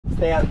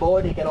stay on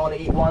board, he can only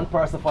eat one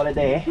person for the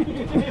day.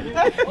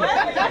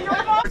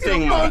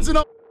 Thing, man.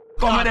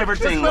 Come with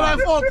everything, man.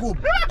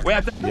 We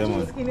have to... Yeah,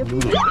 man.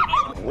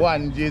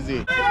 One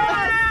Drizzy.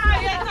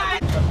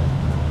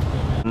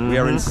 We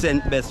are in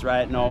St. Bess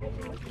right now.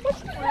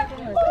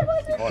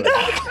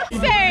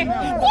 Say,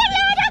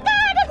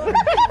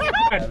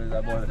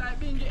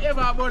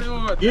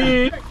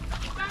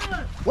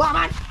 What,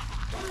 man?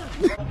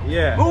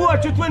 Yeah. Who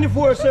watch you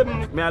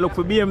 24/7? Me I look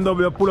for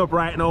BMW pull up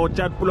right now.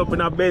 Chad pull up in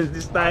a Benz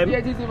this time.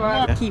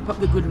 Yeah, keep up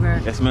the good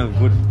work. It smells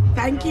good.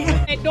 Thank you.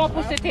 Hey, don't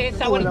pussy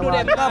taste, I want to do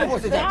them.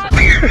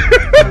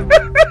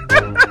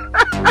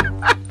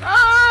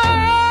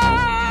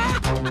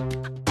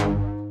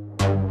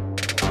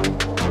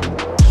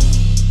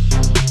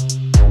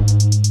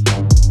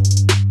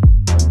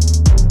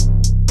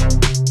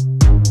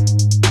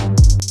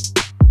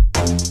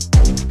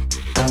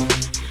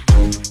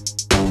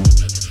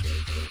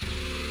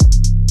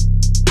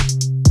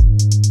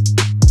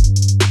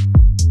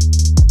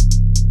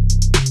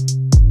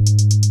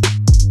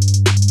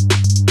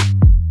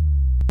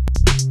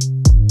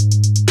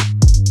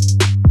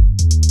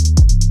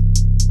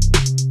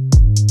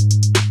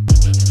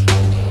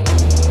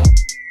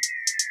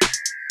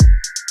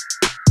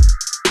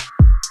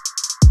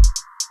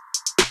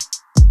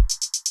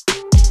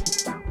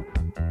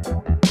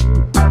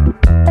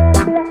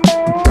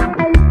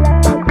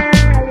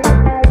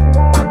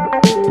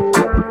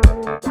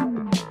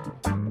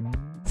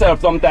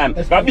 Sometime.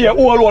 That be a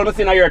whole hole I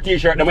see in your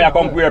t-shirt them when you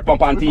come wear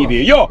pump on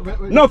TV. Yo,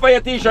 no for your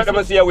t-shirt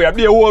them see you wear.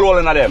 Be a whole hole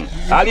in them.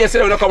 All you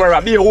say when you come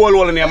around, be a whole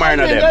hole in your mind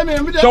of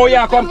them. So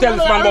you come tell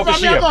this man about to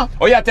shave.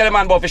 Or you tell the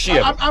man about to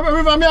shave.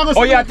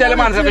 Or you tell the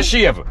man to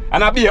shave.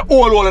 And I be a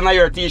whole hole in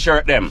your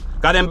t-shirt them.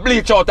 Cause them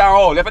bleach out and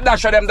all. If you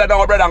dash them dead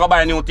down brother and go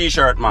buy a new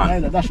t-shirt,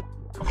 man.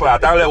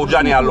 Flat, I'll let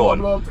Johnny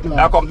alone.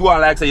 I come to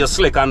one like say you're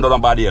slick and do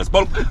nobody else.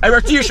 But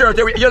your t-shirt,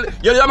 you're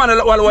the man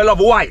who love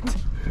white.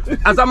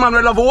 As a man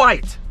who love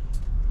white.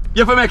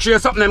 You have to make sure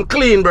something them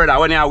clean, brother,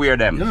 when you wear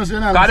them. Because they're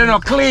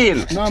not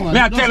clean. No, man,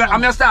 I'm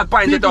going to start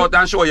pointing it out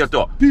and show you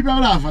too. People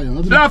laugh at you.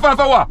 Laugh at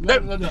for what?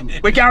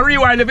 We can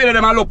rewind the video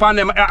them and look on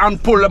them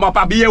and pull them up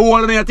and be a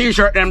hole in your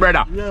t-shirt then,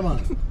 brother. Yeah,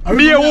 man.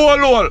 Be a hole.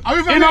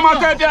 You know what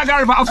I'm telling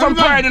you, have some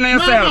pride in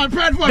yourself.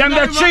 Them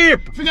they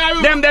cheap.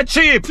 Them they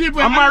cheap.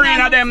 A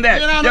marina them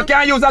there. You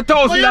can't use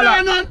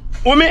 $1,000.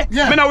 Who me?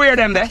 Yeah. Me no wear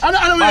them there. I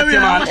don't wear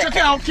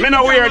them. Me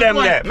no wear them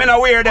there. Me no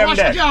wear them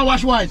there.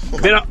 Wash white.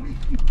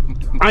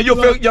 And you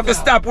have to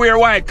stop wear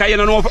white, because you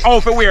don't know how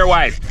to wear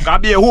white. Because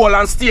be a hole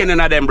and stain in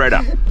them,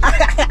 brother.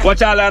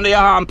 Watch all under your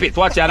armpit.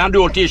 Watch all and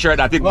do a t-shirt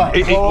that it,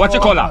 what's the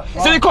color?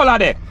 See the color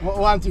there?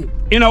 1, 2.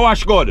 You know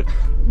wash good.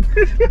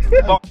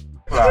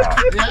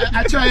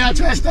 I try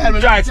style.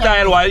 Try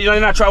style why? You know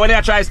you not try when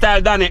you try style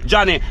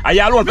Johnny. Are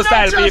you alone for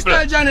style people?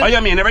 What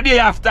you mean? Every day you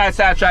have to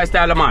try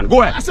style the man.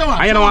 Go ahead.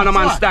 And you don't want a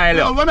man style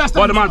you.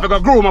 But the man go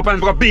groom up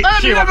and go beat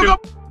shave up him.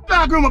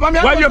 Groom up.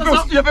 Well you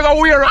figure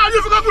wear up.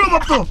 You figure groom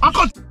up too. I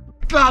cut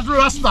class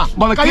rasta.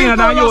 But me cleaner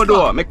than you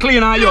though. Me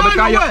cleaner than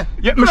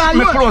you because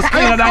my clothes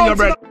cleaner than your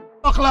brother.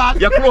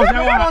 Your clothes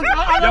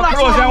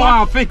they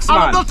want fix, man.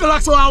 I'm not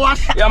like so I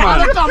wash. Yeah,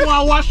 man.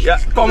 I wash. Yeah,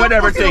 come with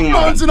everything,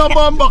 man.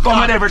 Come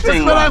with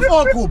everything, man.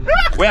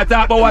 We are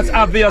talking about what's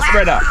obvious,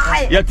 brother.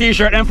 Your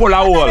t-shirt them full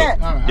of hole.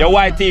 Your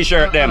white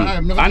t-shirt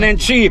them. And then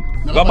cheap.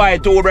 Go buy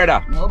 2,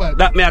 brother.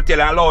 That me I tell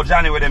you, and love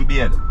Johnny with them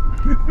beard.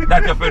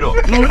 That's your fiddle.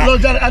 No,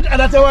 Johnny, and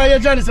that's why you're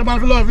Johnny, so man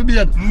for love your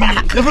beard. You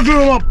have to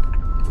groom up.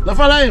 You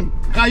follow him,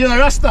 because you're a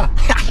rasta.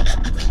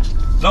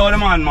 No, the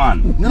man.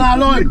 You're not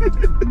alone.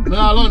 You're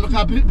not alone,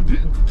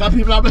 because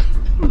people are...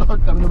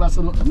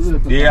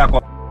 Yeah,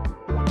 come.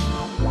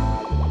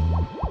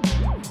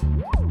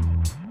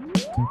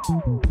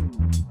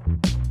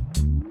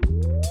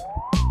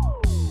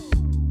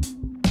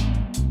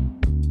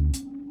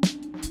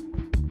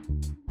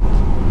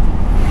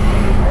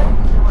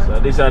 So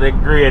these are the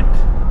great.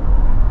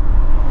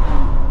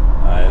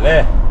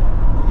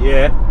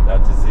 Yeah,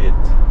 that is it.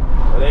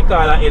 What they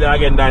call that either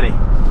again, Danny?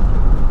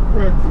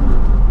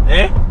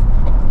 Eh?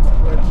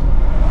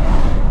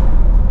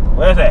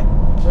 What you say?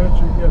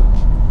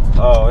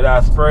 Oh, with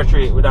our spur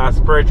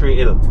tree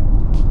hill.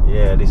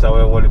 Yeah, this is how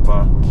we hold it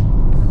for.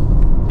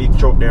 Big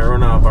truck there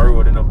run off a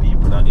road and no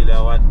people. That is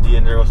one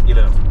dangerous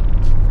killer.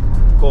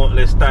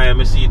 Countless time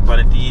I see it on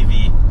the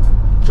TV.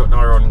 Truck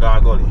now run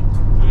gargully.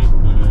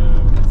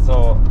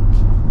 So,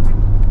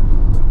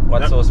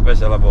 what's so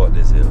special about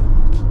this hill?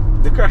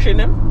 The crashing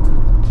them?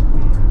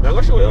 I'm going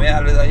to show you. I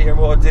always hear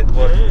about it,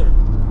 but... Yeah.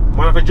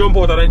 Man, if I jump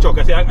out of the truck,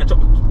 I say,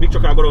 big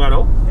truck I go down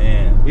now.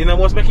 Yeah. You know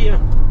must make it,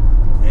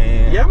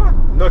 yeah, man.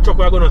 No truck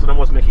I go down, so I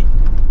must make it.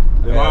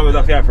 The man always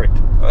have to afraid.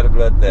 Oh, the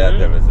blood there,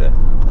 tell me, say.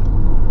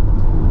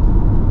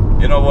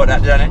 You know about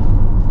that, Johnny?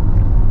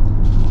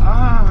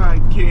 I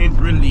can't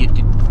relate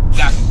it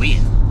that way.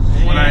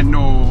 But I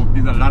know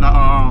there's a lot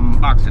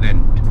of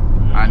accident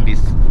on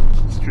this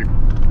strip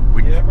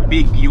with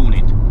big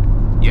unit.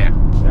 Yeah.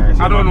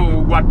 I don't know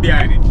what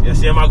behind it. You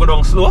see him go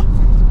down slow?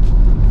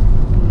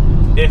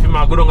 If him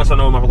go down so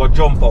now, I have to go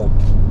jump out.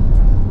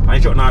 And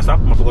he shut now stop,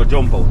 I have to go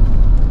jump out.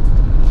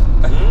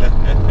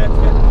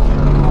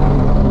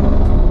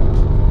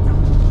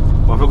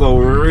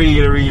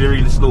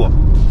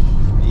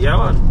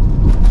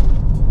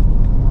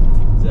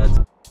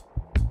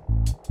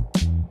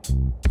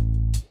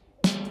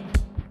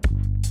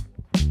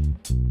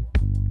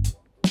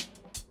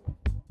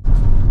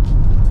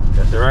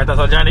 The right as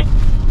a Johnny? Yeah.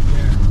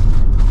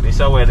 This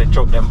is where they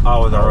chuck them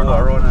hours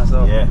around.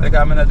 So. Yeah. Like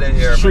I'm in the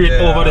here. Straight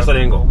over this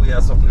then go. We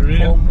have something.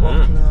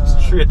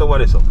 Straight over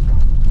this.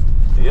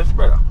 Yes,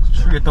 brother.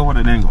 Straight over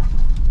the then go.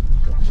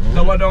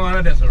 So what down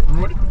on this road?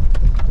 Road?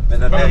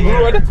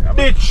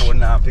 Ditch.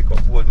 Pick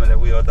up wood,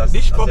 we out of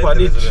ditch, Papa,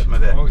 ditch.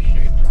 Oh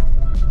shit.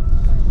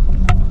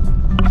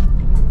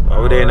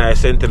 Over there in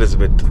St.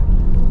 Elizabeth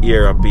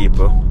era,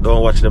 people.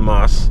 Don't watch the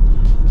mass.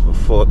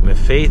 Before my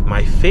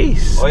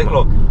face. Oh,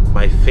 look.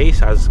 My face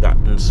has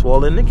gotten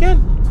swollen again.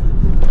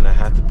 And I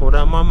had to put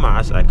on my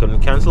mask. I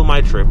couldn't cancel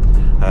my trip.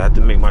 I had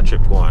to make my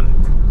trip go on.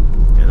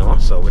 You know,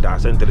 so with our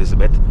St.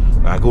 Elizabeth,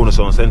 I go to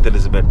some St.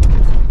 Elizabeth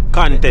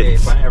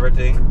content.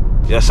 Everything.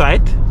 Your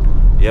site?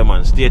 Yeah,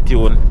 man, stay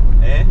tuned.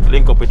 Eh?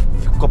 Link up with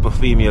a couple of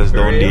females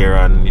down there,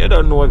 and you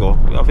don't know where go.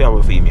 You have to have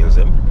with females,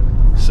 them.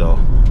 So,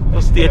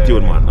 just stay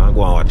tuned, man. I'll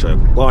go and watch it.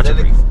 Go watch it.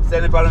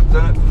 Send it,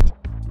 send it.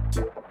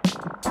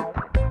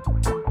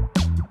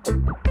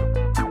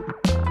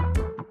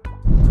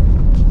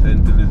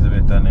 St.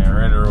 Elizabeth and the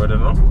Red Road, you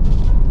know?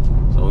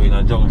 So we're in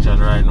a junction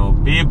right now,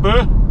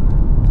 people.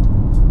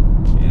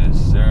 Yes,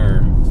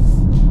 sir.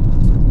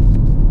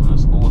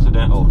 Let's go to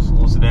that house.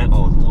 Go to that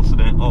house. Go to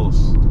that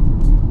house.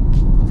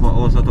 For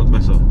house I took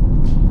better.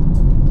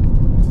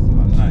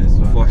 Nice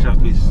one. For shop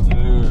this.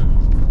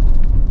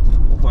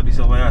 For this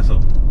over here,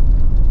 so.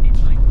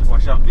 For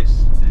shop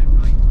this.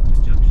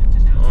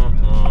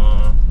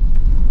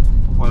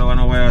 For the one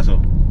over here, so.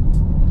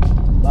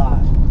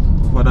 Bye.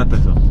 For that,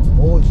 so.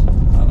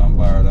 I'm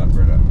borrowed that,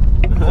 brother.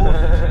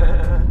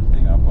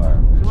 Everything I borrow.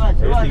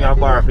 Everything I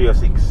borrow for your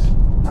 6.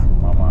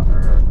 Mama,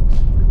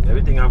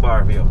 Everything I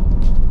borrow for you.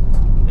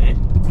 Eh?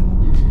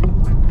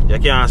 You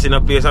can't see no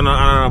place on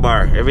a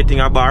bar. Everything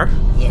I bar.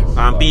 Yes.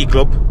 And B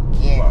Club.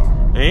 Yes.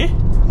 Eh?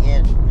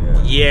 Yes.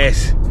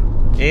 Yes.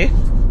 Eh?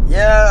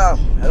 Yeah.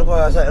 I look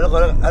at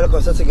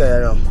such a guy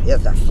now.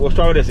 Yes, sir. What's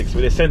wrong with the 6?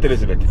 With the St.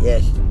 Elizabeth.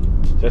 Yes.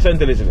 So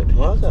St. Elizabeth.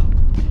 What, sir?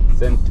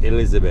 St.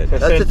 Elizabeth.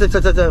 That's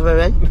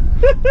right.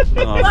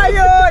 No.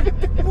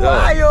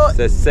 Why you?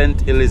 Says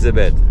St.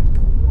 Elizabeth.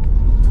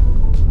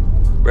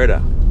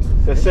 Brother.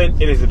 So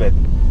St. Elizabeth.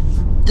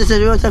 This is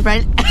your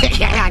friend.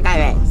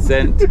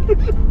 Saint.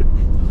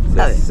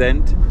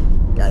 Saint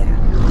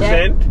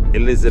St.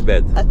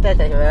 Elizabeth.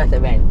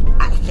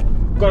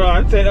 Go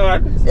on, say that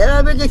one.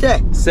 Yeah, what did you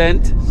say?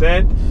 Saint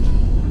St.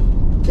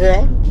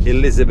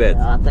 Elizabeth.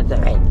 That's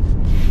right.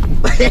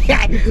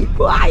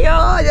 Why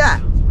you?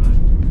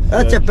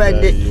 That's a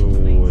bandit.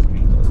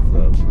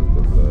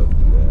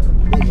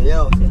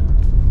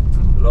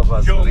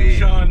 Lovers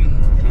Leap.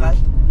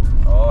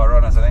 Oh,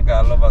 runners, I think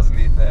I Lovers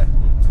Leap there.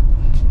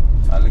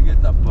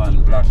 Alligator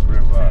Pond, Black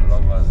River,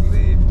 Lovers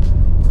Leap.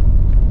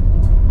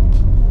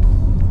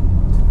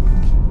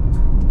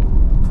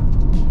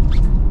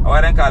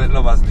 Why don't call it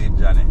Lovers Leap,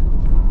 Johnny?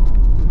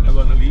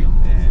 Lovers Leap?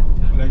 Yeah.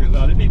 Like a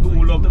lot of people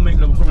who love to make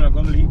love come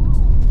and leap.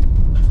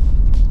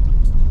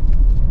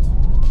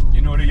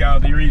 You know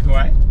the reason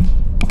why?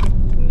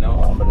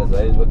 No, but that's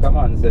why it's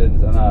common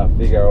sense and I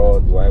figure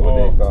out why would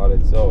they call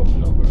it so.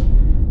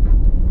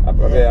 I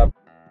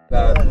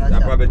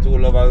probably two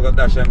lovers got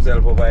dash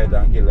themselves over it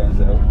and kill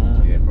themselves.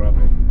 Yeah,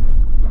 probably.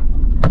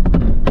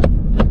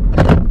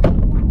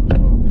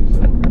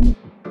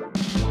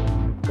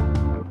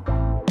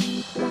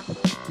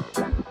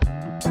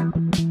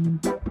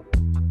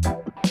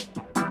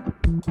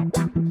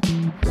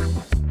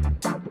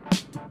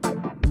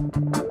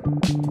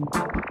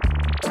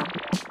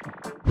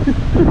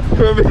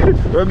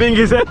 What big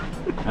is it?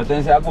 I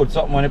think I put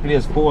something on the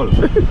place cold.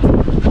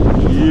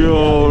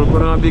 Yo,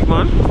 put on a big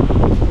man.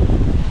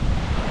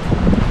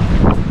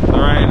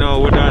 Alright, now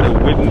we're at the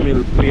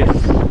windmill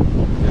place.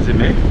 You see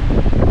me?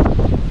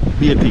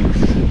 Beer things.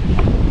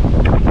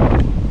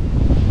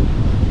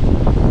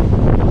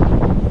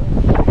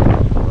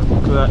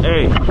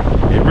 Hey,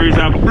 the breeze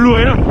are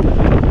blowing up.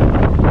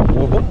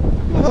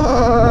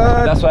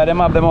 That's why they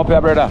have them up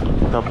here, brother.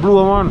 The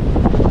blue man.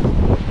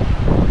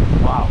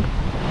 Wow.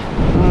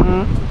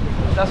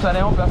 That's why they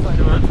up here,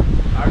 man.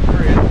 Our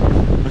crane.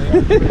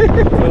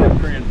 When the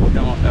crane put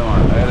them up there,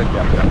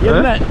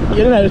 man.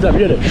 You know it's up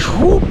here.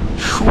 Shoop,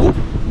 shoop.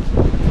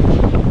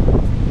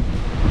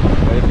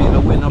 You feel the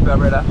wind up here,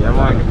 brother? Yeah,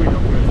 man.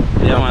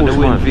 Yeah, man, the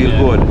wind feels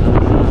good.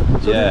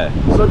 Yeah.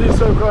 So this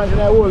circle in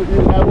that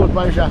whole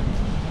parish.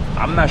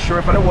 I'm not sure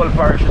if the whole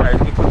parish,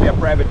 it could be a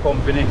private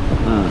company.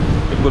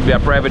 It could be a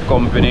private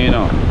company, you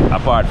know,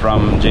 apart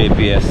from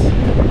JPS.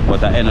 But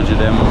the energy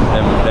them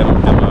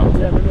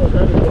Yeah, we know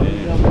that.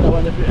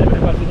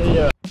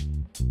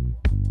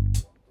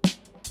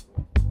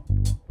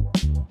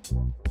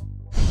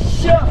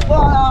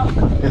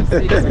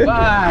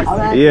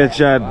 Yeah,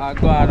 Chad.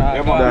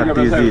 That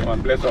is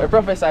it.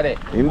 Professor there.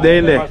 Him there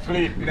in there.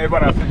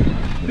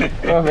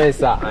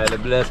 Professor. I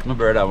bless my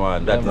brother,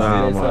 man. That's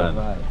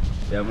man.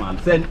 Yeah, man.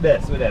 Send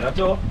best with that, that's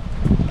all.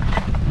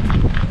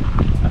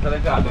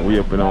 We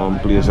up in our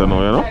place now,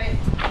 you know.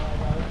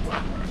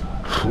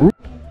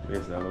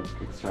 Yes,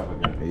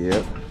 extravagant.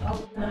 Yep. I'm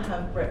going to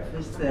have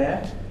breakfast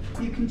there.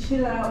 You can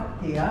chill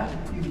out here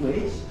if you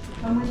wish.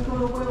 And we've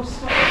got a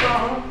well-stocked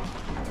bar.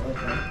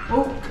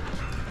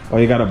 Oh,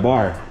 you got a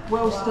bar.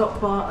 Well-stocked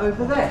bar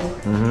over there.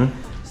 Mm-hmm.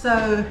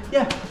 So,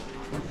 yeah.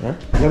 Yeah.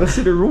 You gotta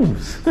see the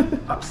rooms.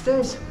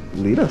 Upstairs.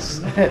 Lead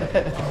us.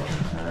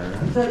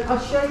 So I'll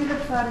show you the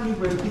family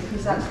room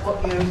because that's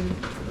what you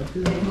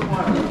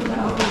inquired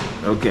about.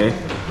 Okay.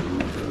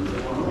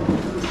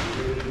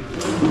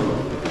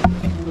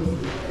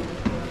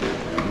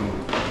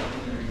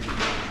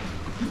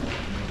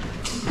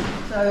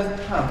 So,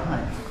 oh,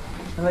 hi.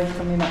 Are they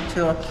coming up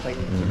to us all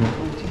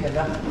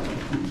together?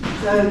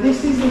 So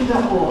this is a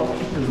double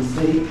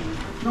occupancy,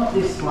 not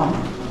this one.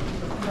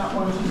 That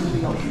one's going to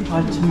be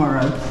occupied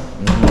tomorrow.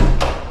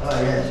 Oh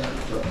yes.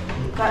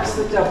 That's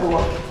the double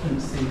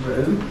occupancy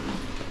room.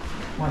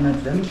 One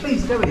of them.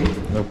 Please go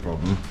in. No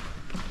problem.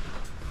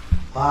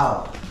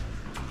 Wow.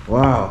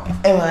 Wow.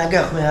 And when I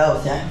got to my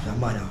house, I'm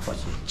going to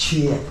watch the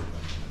chair.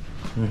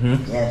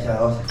 Yeah, so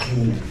I was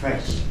clean and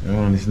fresh.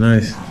 Oh, it's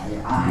nice.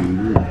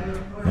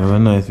 Have a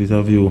nice piece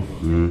of view.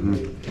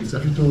 It's a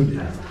fit only.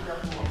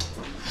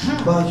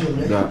 Bathroom,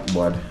 right? That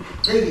bad.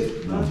 Take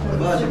it.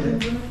 Bathroom.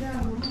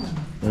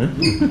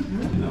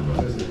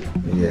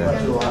 Yeah.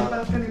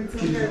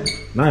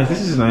 Nice,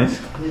 this is nice.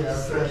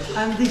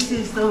 And this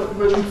is the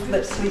room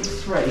that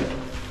sleeps three.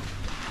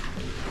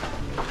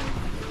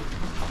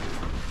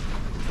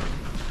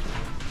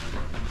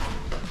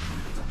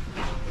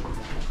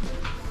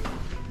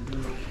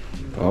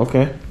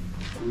 Okay.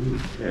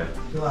 Yeah.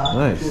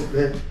 Nice.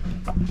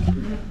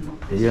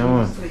 Yeah,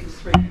 man. Sleeps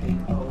three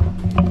people.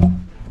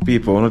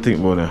 People, I don't think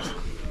about that.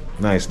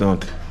 Nice,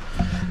 don't.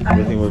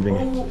 Everything will be.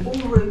 All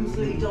rooms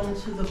lead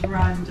onto the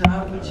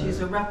veranda, which is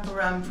a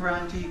wraparound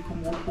veranda. You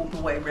can walk all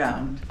the way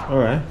round.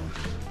 Alright.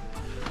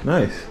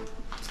 Nice.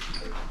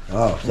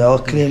 Oh, so I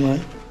was clean,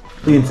 right?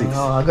 Clean six.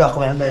 Oh, I got to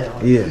come bed.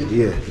 Yeah.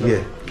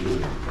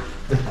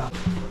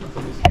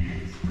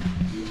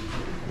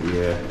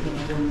 Yeah.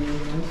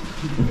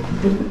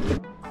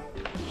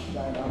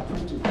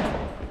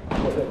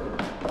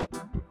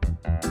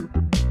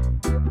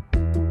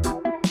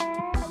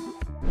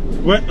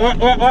 What?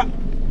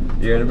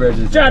 Yeah, the birds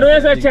is Chad,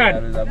 where's that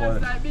Chad?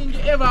 About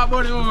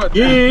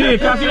Yeah,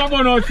 because you have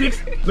 106.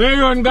 Where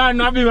you run gun,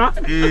 not be ma?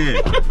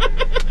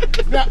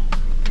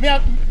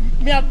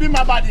 Me have been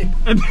my body.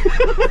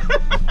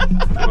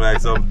 Like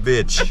some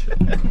bitch.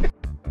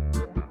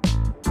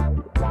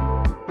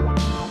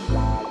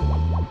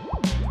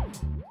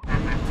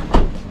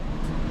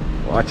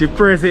 Watch your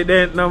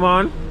president, no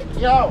man.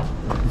 Yo.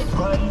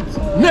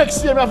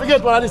 Next year, I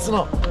forget what I listen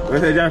now.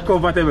 Where's the just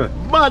comfortable?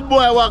 Bad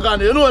boy walk on,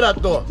 you know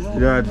that though.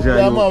 Yeah,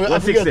 Yeah, man, I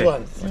what's forget 60?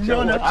 one.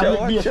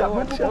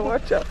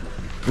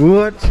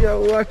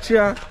 Watch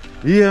out.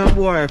 Yeah,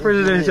 boy,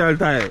 presidential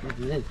time.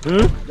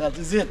 That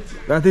is it.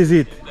 That is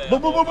it.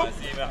 Boop, boop, boop,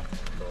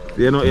 boop.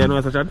 You know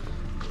what's a chat?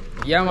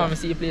 Yeah, man, I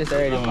see a place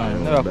already,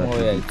 man. Never come over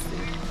here.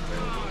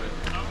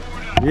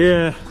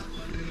 Yeah.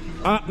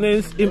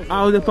 Happenings, him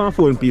out the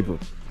phone, people.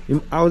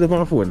 Him out the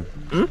phone.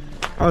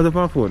 Out the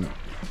phone.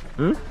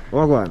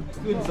 What on?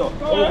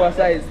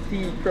 Oversized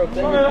tea, crops,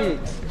 and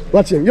pigs.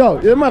 Watch him. Yo,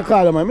 you man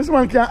call him, man. This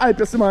man can't hype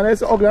this man.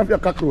 He's ugly and a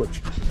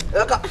cockroach.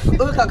 Look at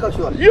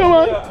the You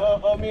man.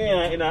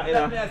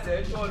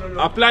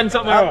 I plan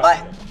something.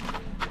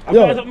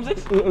 Yo,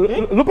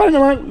 look at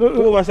him, man.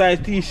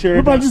 Oversized t-shirt.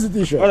 Look at this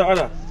t-shirt.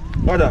 Other.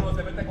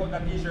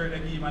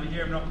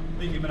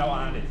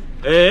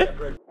 Eh?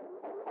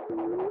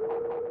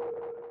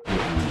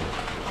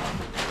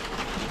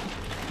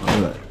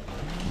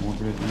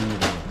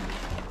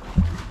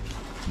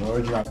 This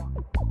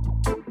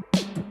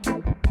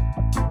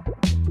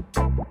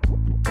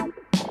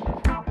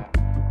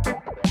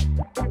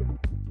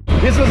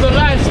is the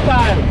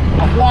lifestyle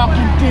of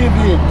walking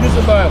TV. This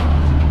is the.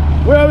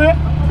 Where are we?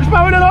 Which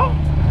man with it now?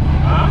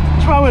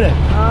 Which man with it?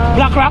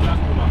 Black Rock?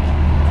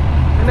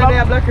 And then they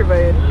have Black River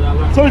here.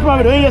 So which man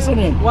with it? What's your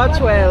name? Watch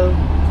well.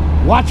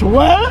 Watch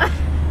well?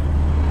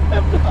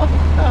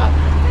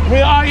 We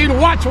are in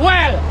Watch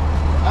well.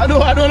 I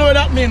don't know what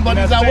that means, but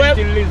it's a well.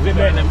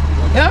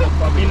 Yeah?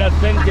 In a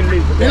St.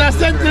 Elizabeth. In a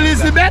St.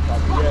 Elizabeth?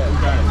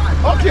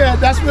 Okay,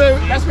 that's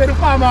where the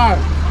farm are.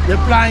 They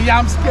plant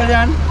yam,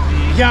 scallion,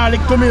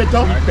 garlic,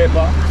 tomato,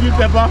 sweet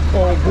pepper,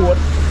 or goat.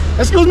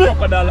 Excuse me?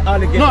 Crocodile,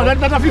 alligator. No,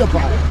 that's a few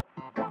part.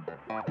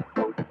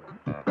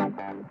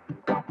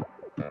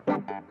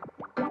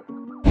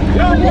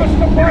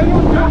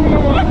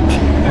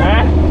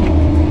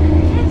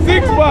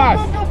 Six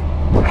bars.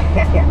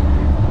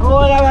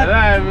 Oh, that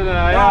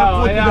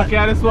Alive, I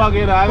can't swag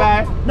it,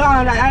 alive. No,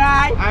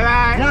 alive.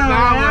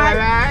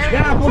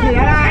 Yeah, put it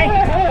alive.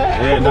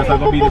 Yeah, that's going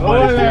to be the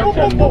police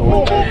reaction.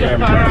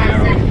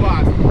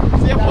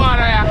 See what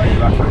I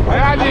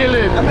am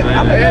dealing.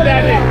 Hey,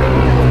 daddy.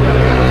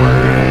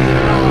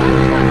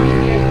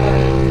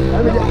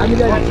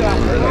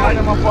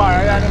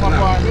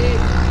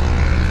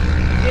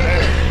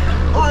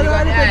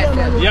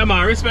 Yeah,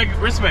 man, respect.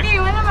 Hey,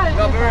 when am I?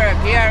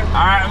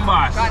 Alright, I'm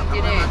boss.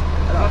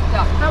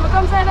 Now,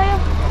 come say that.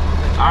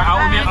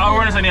 I'll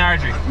run this on the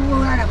R3.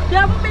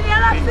 Yeah, but me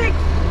have 6.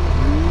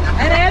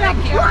 And I have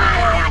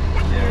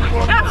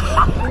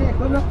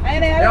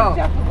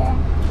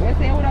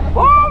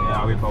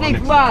 6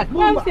 baht.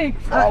 1 6.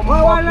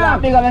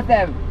 Big of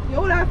them. You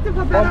would have to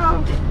put that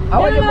on. I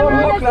want you to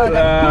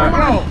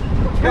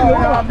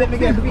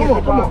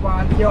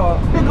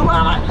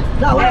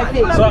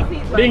So,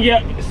 Bingy,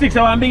 6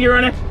 hours Bingy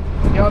run it?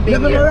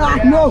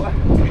 No.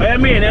 What you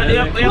mean?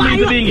 You mean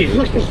to Bingy?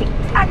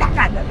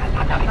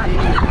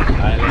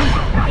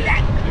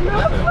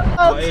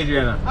 Oh,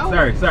 Adriana.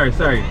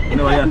 Sorry. You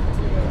know what?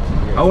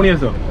 How old are you,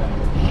 sir?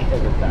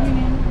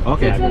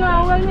 Okay.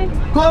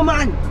 Come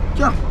on.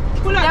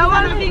 pull up. You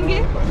want to Bingy?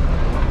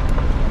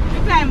 You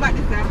climb back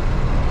this time.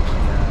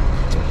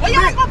 Oh, you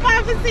want to go for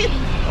the seat?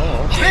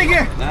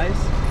 Bingy.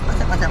 Nice.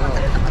 What's up?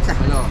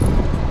 Hello.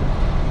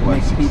 What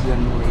people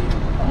know it.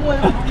 I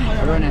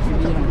run a city.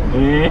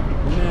 I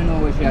don't know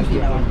what she has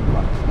here.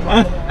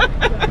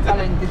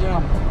 Talented, you know.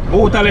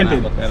 Who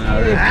talented?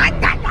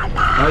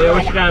 Oh yeah,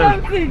 what she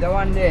can do? The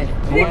one there.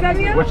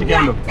 What she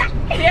can do?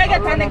 She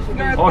get the next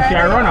girl. Oh, she a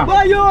runner?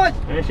 Boy, you.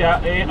 Is she a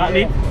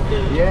athlete?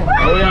 Yeah.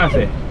 What you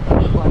say?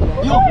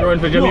 You run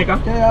for Jamaica?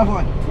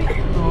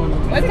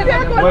 What's the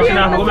next Well, she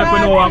not go back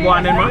when no one go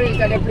on then, man?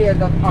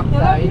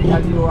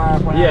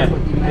 Yeah,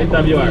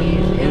 interviewer.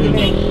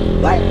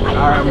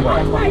 Alright,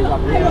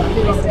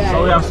 so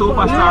we have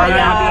superstar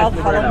now.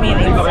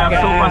 We have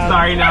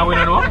superstar now, we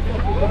don't know.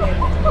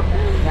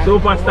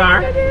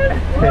 Superstar.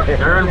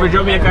 You run for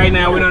Jamaica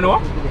now, we don't know.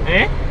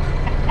 Eh?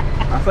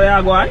 That's how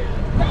you go on.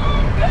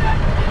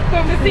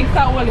 Come to 6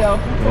 hours, yo.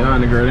 Yeah,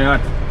 the girl, you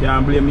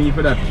can't blame me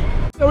for that.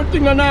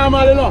 Everything is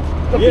normal, you know.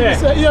 The Yeah.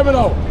 people say, hear me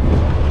now.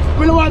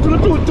 We don't want to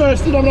be too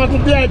thirsty, don't want to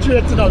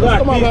dehydrate, you know. That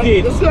Come on, is man.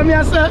 it. You see me,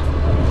 I say?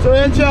 So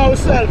enjoy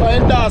yourself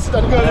and dance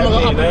that girl is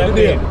going to happen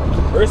today.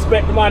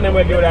 Respect the man that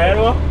will do that,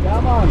 you know?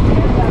 Yeah, man.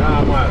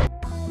 Yeah, man.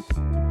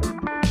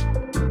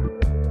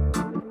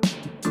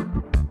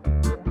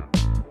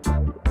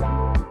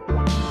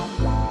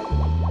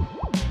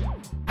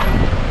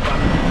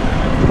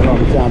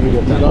 Can't be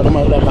there. You know, the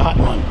man like a hot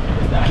man.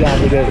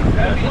 Can't be there.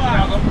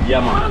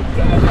 Yeah, man.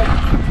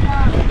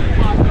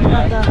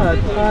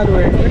 Hard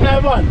work. You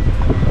know, man?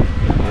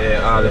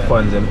 Yeah, all the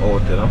funds them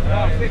out, you know?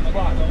 Yeah,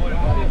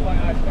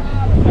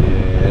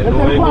 Let no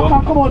way them go.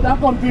 come out and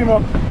come to him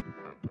up.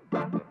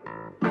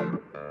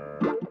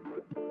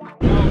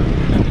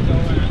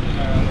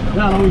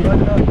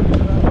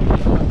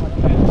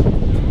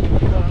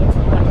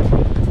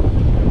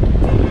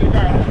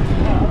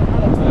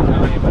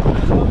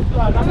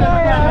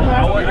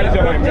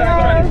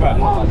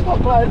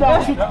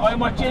 How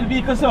much change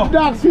vehicle so?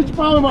 Dog switch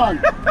power, man.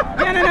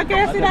 Yeah, no, can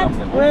you see that?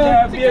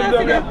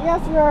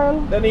 Yes,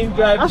 girl. Then he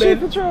drive I should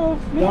Ben. patrol.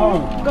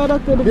 No. Go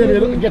back to the Baby,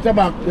 building. get her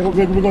back.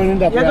 We're going in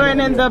that. You're going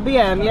in the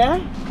BM, yeah?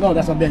 No,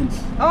 that's a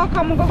Benz. Oh,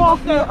 come on, go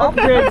back to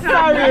Upgrade,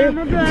 sorry.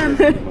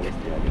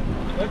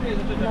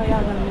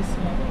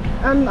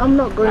 And I'm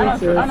not going to,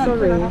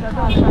 sorry.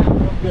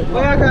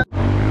 Where I go?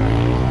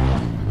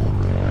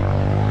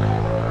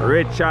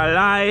 Rich a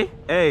lie.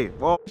 Hey,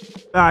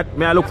 that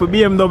me I look for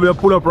BMW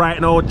pull up right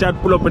now. Chad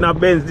pull up in a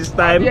Benz this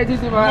time. Yeah,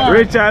 this is man.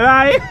 Rich a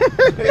lie.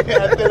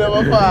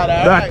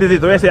 That is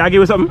it. What you say? I give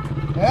you something?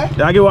 Eh?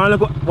 I give you one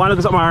look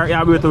something or you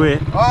have to away.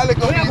 Oh, look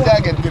how easy I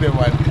get to them,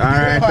 man.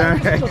 Alright.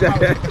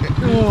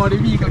 No, the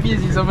vehicle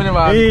busy, so many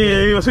man.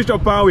 Yeah, you switch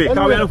up power way.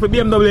 Because we look for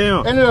BMW, you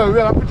know. Anyway, we're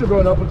going to put you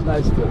going up with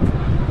nice still.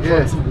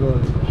 Yeah.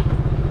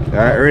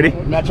 Alright, ready?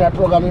 I try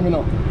programming, you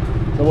know.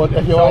 So what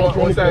if you want to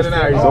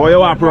So what you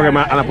want to program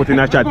and I put in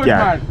a chat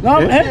card? No,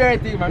 eh?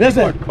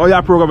 Listen. Oh,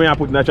 you program and I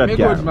put in a chat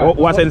card.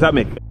 What sense that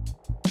make?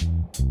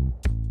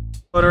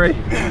 What ready?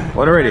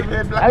 What ready?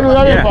 Are you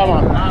ready, Yeah.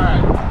 man?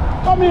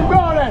 Alright. Come in,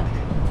 bro, then.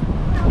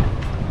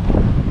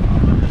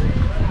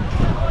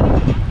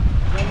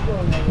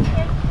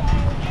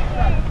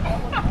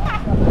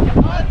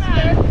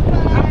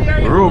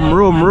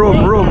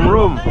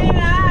 Room.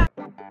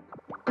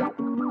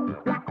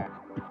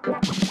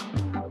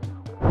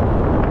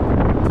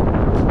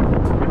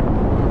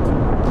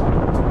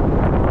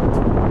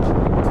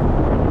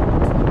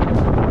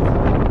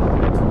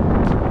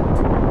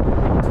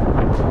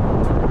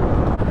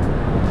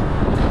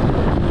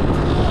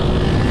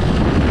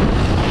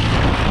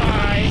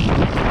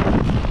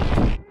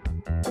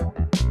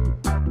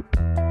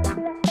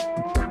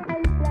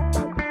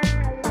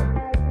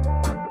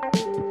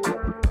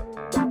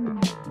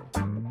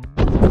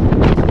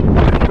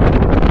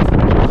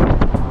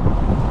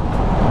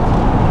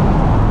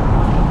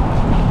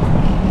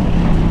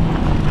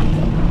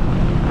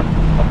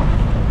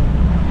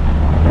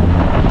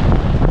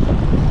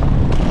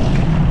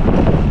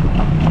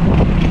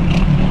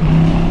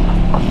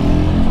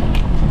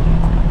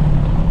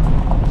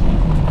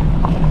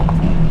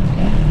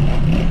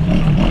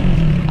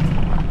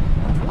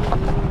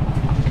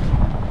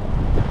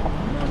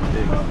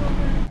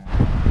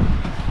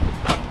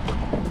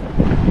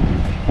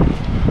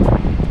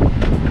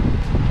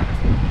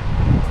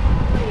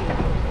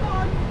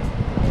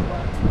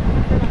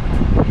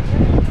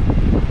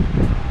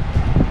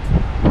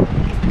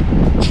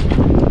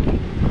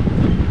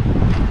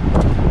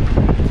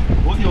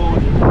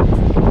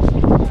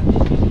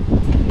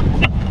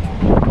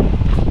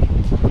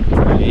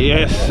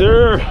 Yes,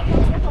 sir.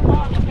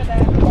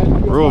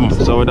 Room.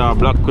 So with our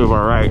Black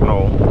River right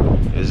now,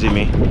 you see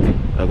me?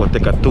 I'm gonna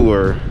take a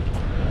tour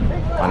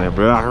on the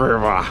Black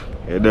River.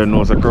 You don't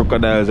know, so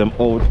crocodiles them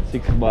out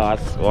 6 bars.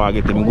 So I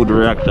get them good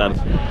reaction.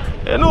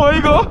 You know how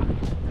you go?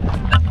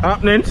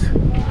 Happenings.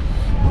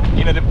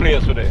 You know the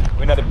place today.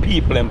 We know the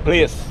people and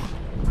place.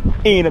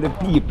 In the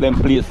people and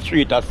place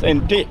street of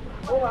Sente.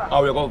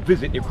 And we're going to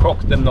visit the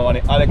crocs them now on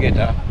the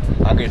alligator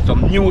and get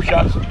some new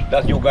shots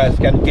that you guys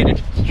can get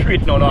it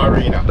straight now in the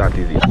arena. That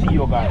is it. See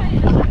you guys.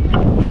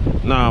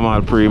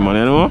 Normal pre-man,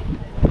 you know?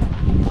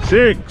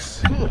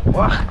 6.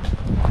 What?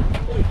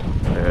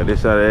 Yeah,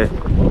 these are the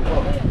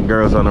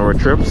girls on our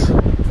trips.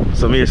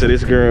 So me say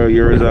this girl,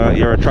 you're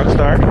a track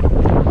star.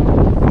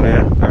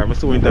 Yeah, alright, I'm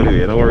still interview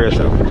you, don't worry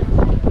yourself.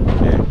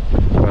 Yeah,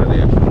 follow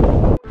there.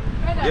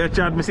 Yeah,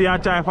 Chad, me see you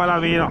try follow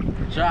me, you know.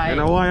 Try. You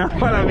know why you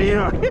follow me, you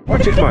know.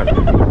 Watch it, man.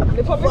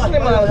 The puppy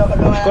slimmers.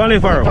 Come on,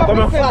 Farrow. Come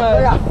on. Come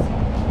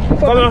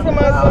on.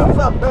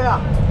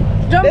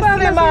 Jump on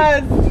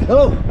slimmers.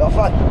 No, not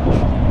fun.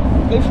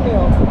 Lift me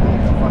up.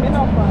 Me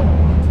not fun.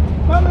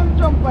 Come and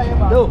jump on your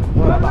back. No,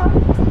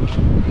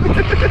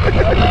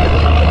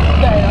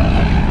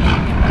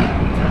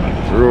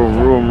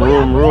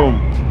 Room.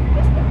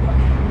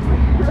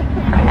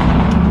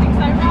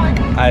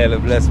 I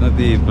bless my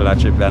people. That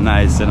trip are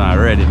nice and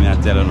already, me I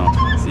tell you now.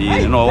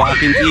 See, you know,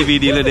 walking TV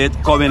deal with it,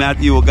 coming at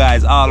you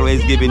guys,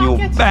 always giving you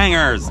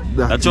bangers.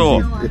 That's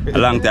all. A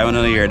long time I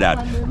don't hear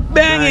that.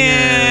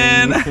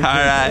 Banging!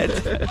 Alright.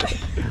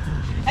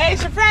 Hey,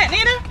 it's your friend,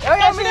 Nina. Oh,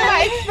 yeah,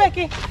 I'm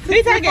expecting. Do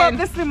it again.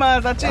 The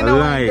slimmers. I know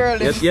one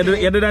girl is. You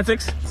do that,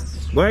 6?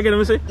 Go ahead, let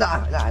me see.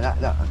 Nah.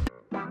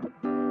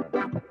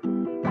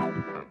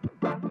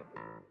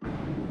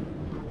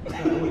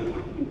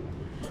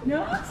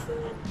 No.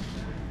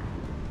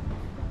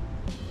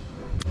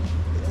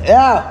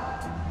 Yeah.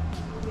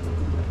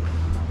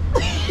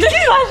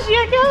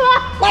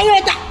 Why you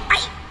at that?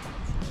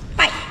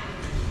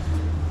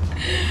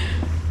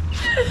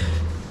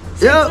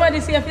 Somebody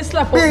see if you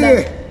slap up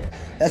that.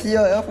 That's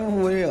your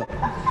food here.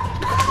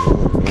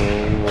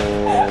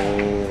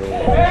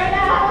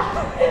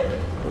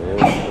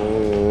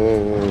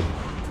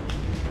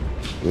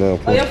 No,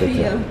 How you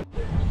feel?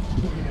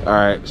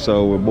 Alright,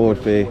 so we're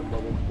both head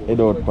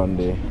out on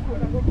the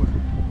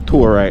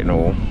tour right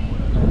now.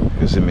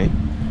 You see me?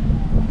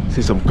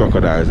 See some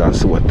crocodiles and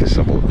see what this is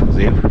about.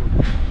 See?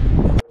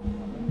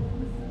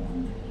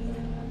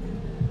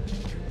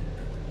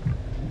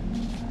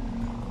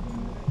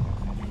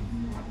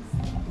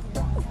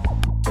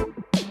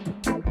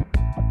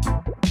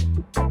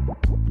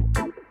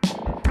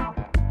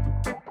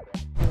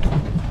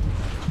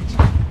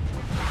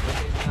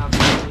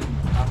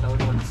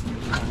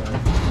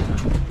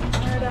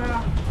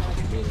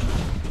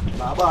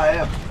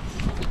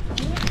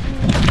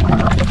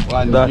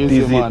 That is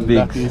it, big.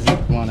 That is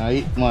it, man. I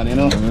eat, man, you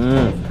know.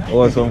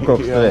 Oh, some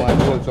crocs today. Yeah, man,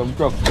 hold some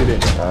crocs today.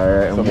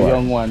 Alright, Some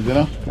young ones, you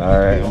know.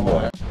 Alright,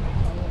 boy.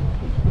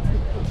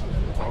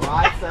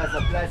 Alright, so it's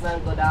a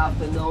pleasant good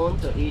afternoon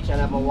to each and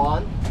every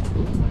one.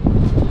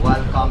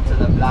 Welcome to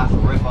the Black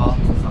River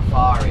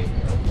Safari.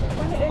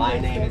 My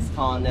name is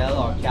Cornell,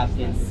 or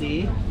Captain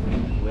C.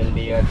 Will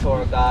be your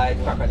tour guide,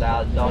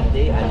 Crocodile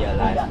Dundee, and your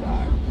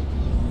lifeguard.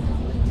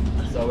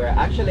 So we're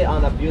actually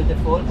on a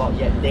beautiful but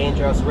yet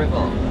dangerous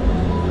river.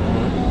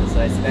 So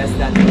it's best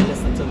that you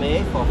listen to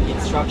me for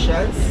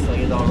instructions so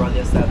you don't run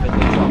yourself into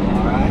trouble,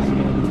 alright?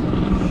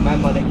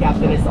 Remember, the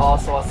captain is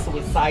also a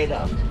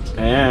suicider.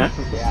 Yeah.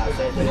 Yeah,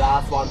 so he's the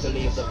last one to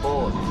leave the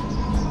boat.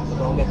 So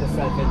don't get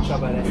yourself in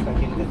trouble and expect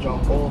him to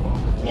jump over.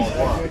 Won't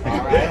work,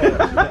 alright?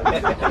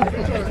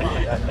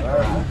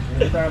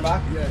 Alright. Turn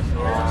back?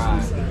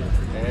 Alright.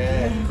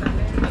 Yeah.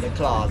 And the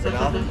claws, you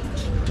know?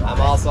 I'm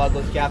also a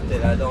good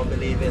captain. I don't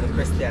believe in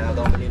Christian. I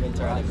don't believe in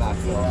turning back.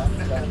 So,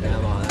 yeah,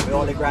 man. We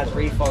only grant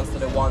refunds to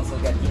the ones who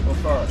get eaten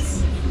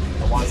first.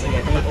 The ones who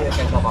get eaten, you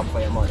can come up for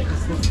your money.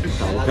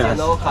 And as you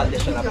know,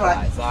 condition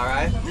applies,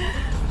 alright?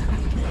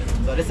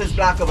 So this is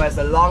Black River. It's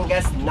the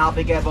longest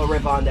navigable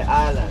river on the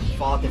island.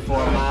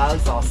 44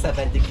 miles or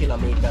 70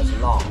 kilometers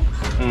long.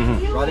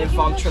 Running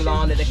from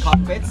Trelawney, the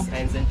cockpits,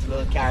 ends into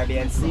the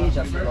Caribbean Sea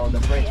just below the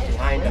bridge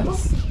behind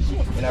us.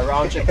 In a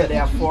round trip today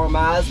of 4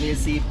 miles, we'll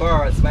see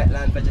birds,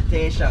 wetland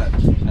vegetation,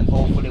 and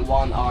hopefully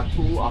 1 or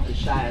 2 of the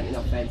shy and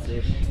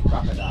inoffensive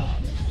crocodiles.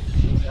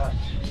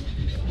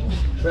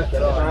 The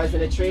birds in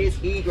the trees,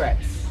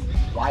 egrets,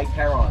 white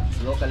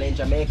herons. Locally in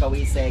Jamaica,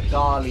 we say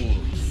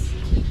garleans.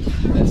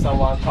 If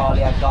someone calls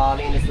you a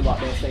garleen, this is what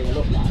they say they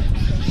look like.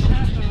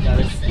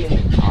 They're skinny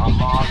or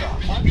mager,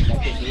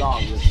 that is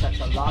long, you sex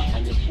a lot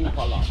and you poop a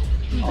lot.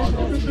 All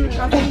those birds.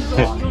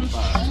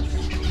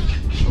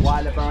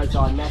 While the birds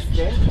are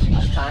nesting,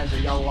 at times the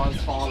young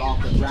ones fall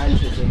off the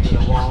branches into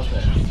the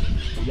water.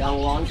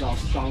 Young ones are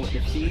strong with the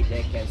feet,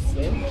 they can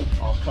swim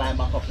or climb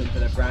back up into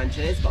the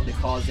branches, but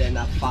because they're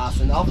not fast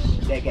enough,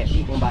 they get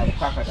eaten by the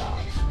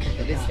crocodiles.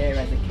 So this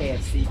area is a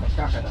KFC for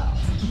crocodiles.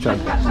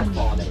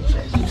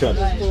 So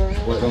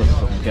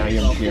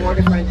 4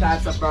 different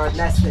types of bird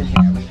nesting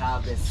here. We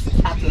have this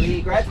cattle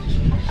egret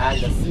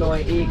and the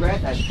snowy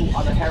egret and 2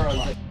 other herons.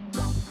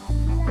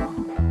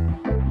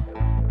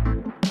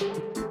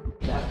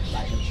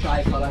 Like the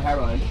tricolor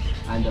heron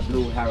and the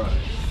blue heron.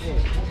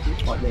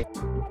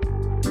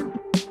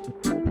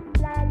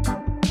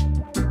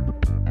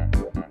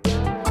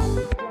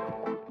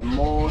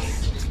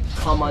 Most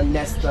common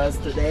nesters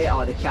today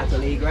are the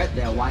cattle egret.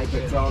 They're white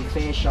with brown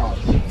facial,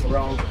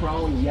 brown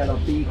crown, yellow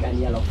beak and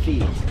yellow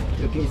feet.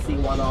 You can see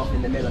one off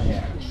in the middle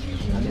here.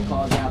 And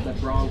because they have the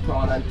brown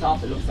crown on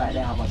top, it looks like they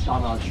have a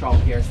Donald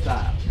Trump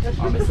hairstyle.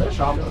 Or Mr.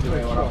 Trump is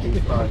wearing one of these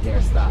bird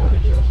hairstyles.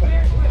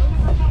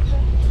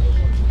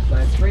 So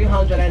there's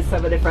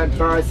 307 different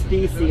bird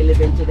species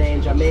living today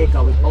in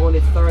Jamaica with only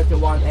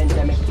 31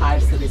 endemic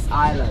types to this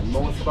island.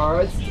 Most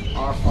birds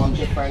are from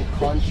different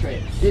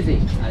countries.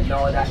 Drizzy, I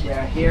know that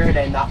they're here,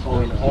 they're not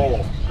going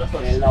home.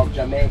 They love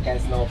Jamaica,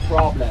 it's no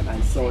problem,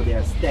 and so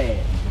they're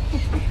staying.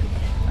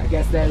 I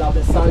guess they love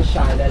the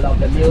sunshine, they love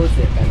the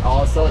music, and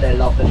also they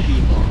love the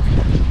people.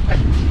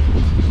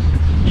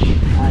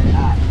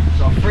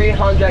 So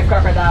 300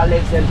 crocodile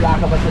lives in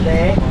Black River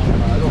today,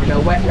 with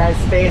a wetland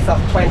space of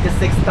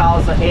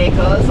 26,000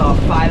 acres or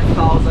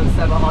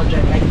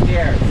 5,700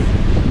 hectares.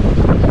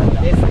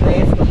 This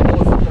place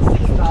composed up to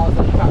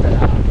 6,000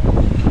 crocodiles.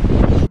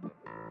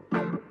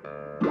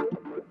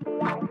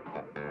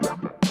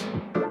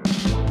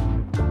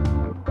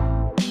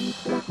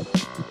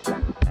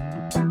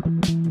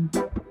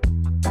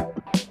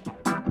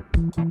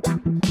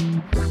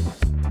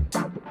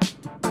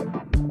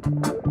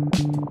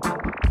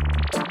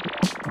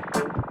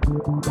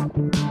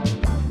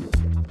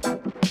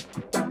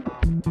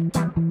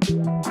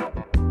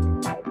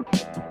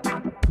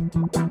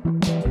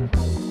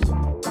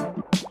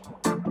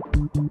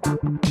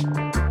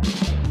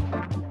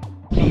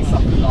 Piece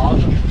of log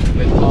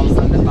with bumps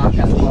on the back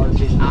and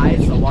bulging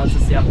eyes. So once you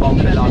see a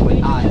bumpy log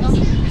with eyes,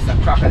 it's a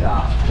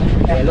crocodile.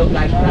 They look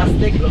like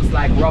plastic, looks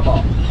like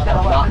rubber,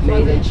 not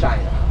made in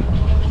China.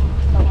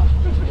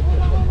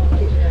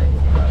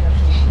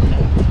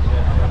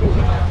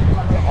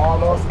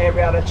 Almost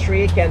every other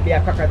tree can be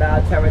a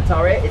crocodile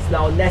territory. It's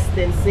now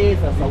nesting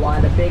season, so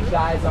while the big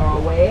guys are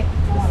away,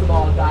 the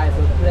small guys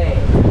will play.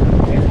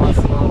 There's one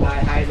small guy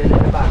hiding in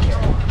the back here.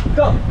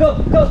 Go, go,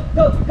 go,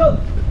 go, go!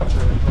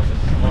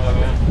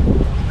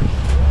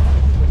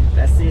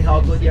 Let's see how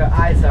good your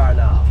eyes are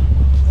now.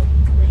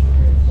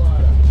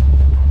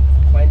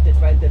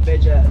 20/20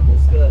 vision,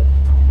 it's good.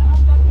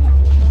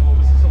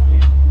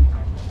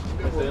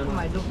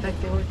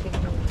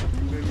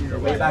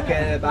 Way back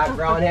in the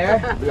background here,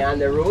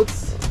 behind the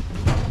roots.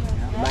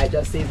 You might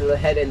just see the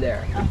head in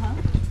there.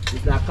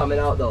 He's not coming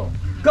out though.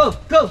 Go,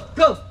 go,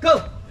 go,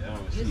 go!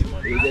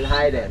 He's in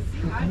hiding.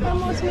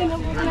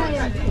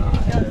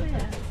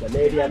 So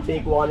maybe a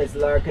big one is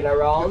lurking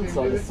around,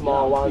 so the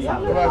small ones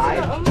have to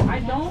hide.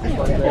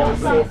 For their own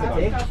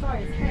safety.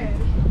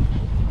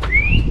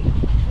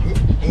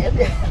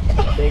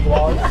 Big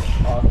ones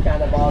are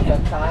cannibals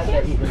at times,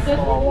 they eat the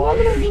small ones.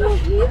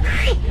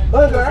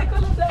 Bugger!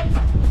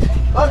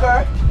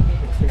 Bugger!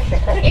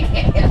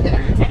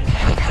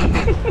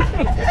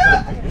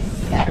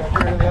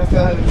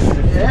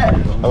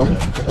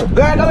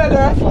 Girl, come here, girl!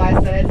 That's why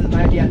I said it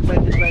might be a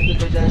 20/20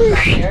 vision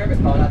here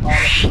because not all the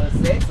people are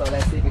sick, so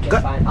let's see if we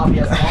can find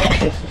obvious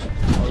ones.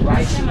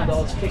 Right through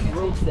those thick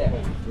roots there.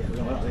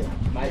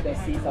 Might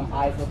just see some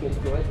eyes looking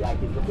through it, like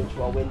he's looking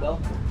through a window.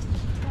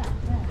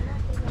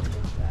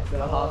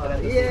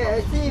 Yeah,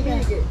 I see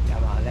me.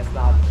 Come on, let's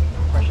not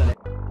pressure it.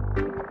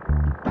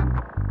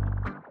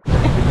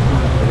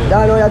 I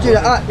know you see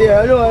that there,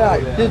 I know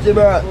that. This is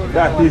bird.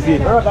 That's easy.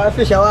 Bird got a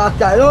fish out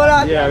after, you know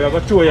that? Yeah, we're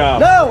going to show you.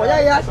 No,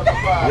 yeah.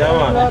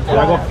 Yeah, man.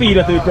 We're going to feed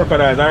it to the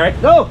crocodiles, alright?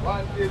 No,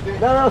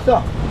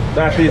 sir.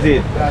 That's easy.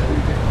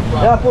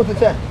 Yeah, put it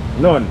there.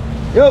 None.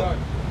 Yo.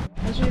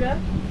 See that?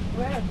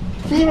 Where?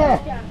 See me?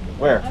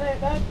 Where?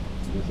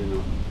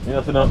 You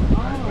don't see no?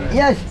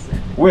 Yes.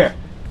 Where?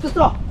 Just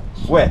look.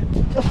 Where?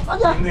 Just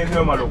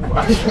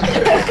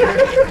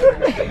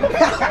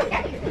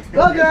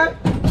go, girl.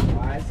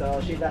 Alright,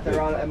 so she's at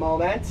around at the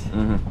moment.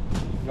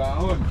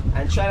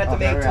 And try not to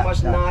make too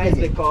much noise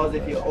because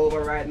if you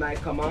override my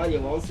command, you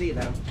won't see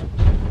them.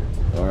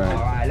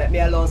 Alright, let me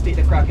alone speak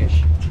to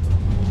Crockish.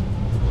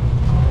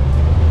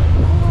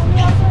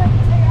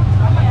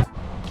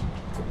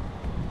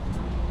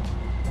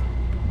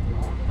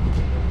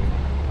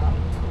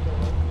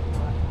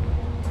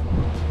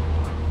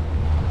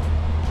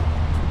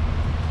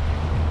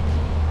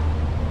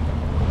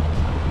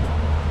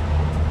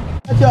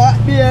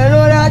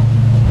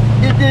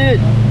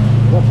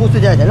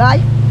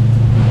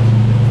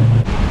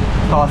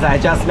 Because I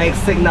just make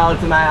signal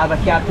to my other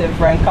captain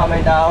friend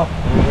coming down.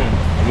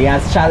 He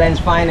has challenge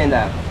finding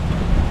them.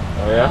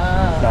 Oh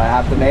yeah? So I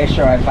have to make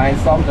sure I find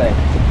something.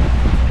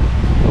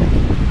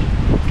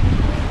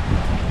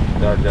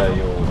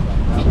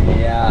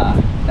 Yeah,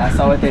 that's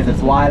how it is.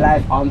 It's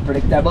wildlife,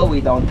 unpredictable. We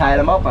don't tie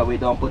them up and we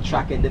don't put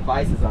tracking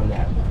devices on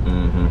them.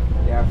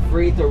 They are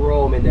free to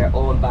roam in their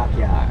own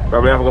backyard.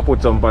 Probably have to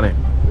put some on it.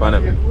 We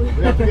have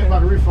to get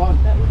back a refund.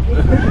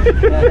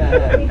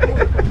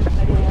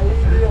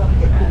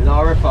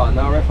 No refund,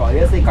 no refund.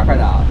 You see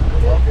crocodile.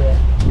 Okay.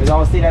 We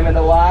don't see them in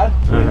the wild.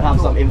 We'll have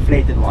some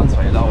inflated ones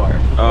for you, don't worry.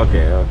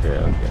 Okay.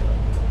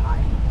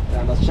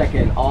 I'm just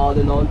checking all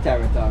the known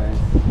territories.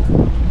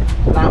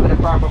 Plant with the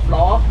purple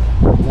flower,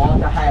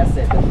 water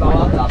hyacinth. The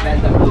flower,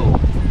 lavender blue.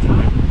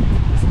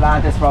 This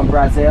plant is from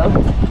Brazil,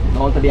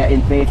 known to be an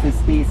invasive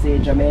species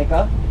in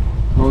Jamaica.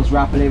 Grows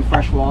rapidly in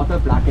fresh water,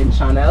 blackened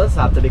channels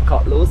have to be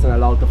cut loose and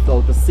allowed to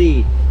flow to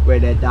sea, where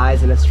they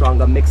dies in a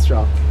stronger mixture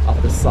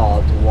of the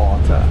salt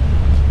water.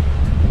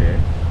 Okay.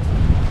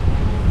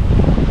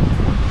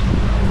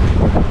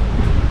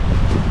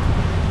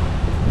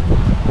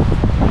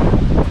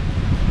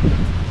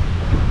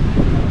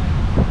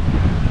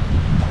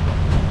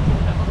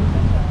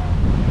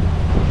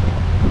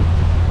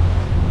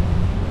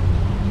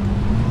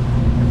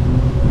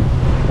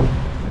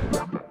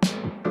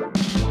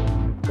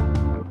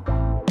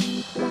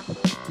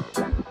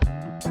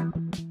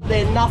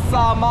 The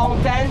Nassau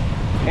Mountain,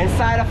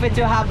 inside of it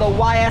you have the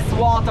YS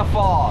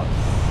waterfalls.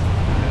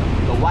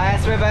 The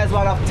YS River is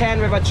one of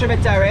 10 river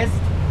tributaries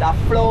that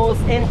flows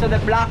into the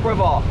Black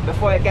River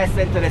before it gets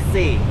into the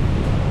sea.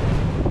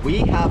 We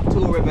have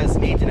two rivers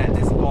meeting at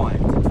this point,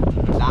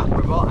 the Black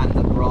River and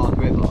the Broad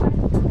River.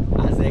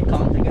 As they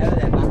come together,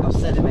 they back up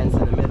sediments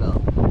in the middle.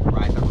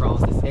 Right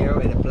across this area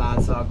where the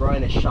plants are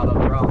growing is shallow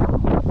ground,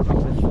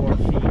 roughly 4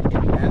 feet in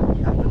depth.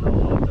 You have to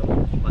know how to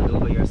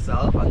maneuver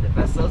yourself and the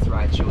vessels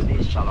right through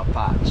this shallow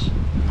patch.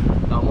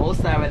 Now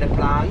most time when the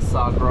plants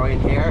are growing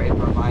here, it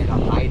provides a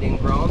hiding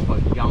ground for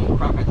young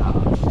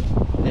crocodiles.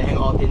 They hang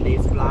out in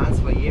these plants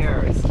for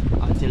years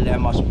until they're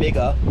much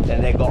bigger,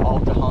 then they go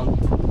out to hunt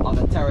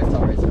other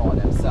territories for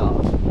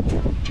themselves.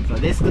 So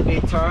this could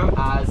be termed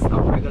as a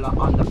regular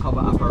undercover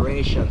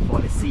operation for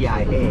the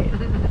CIA.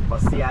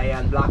 But CIA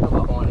and Black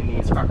River only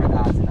means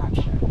crocodiles in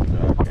action.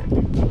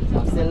 So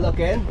I'm still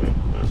looking.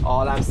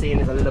 All I'm seeing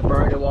is a little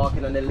birdie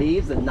walking on the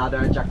leaves,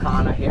 another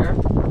jacana here.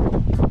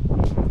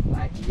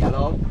 Like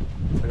yellow,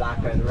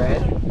 black and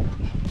red.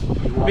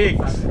 Big.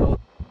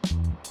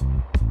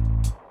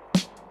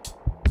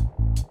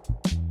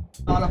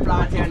 Another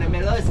plant here in the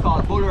middle is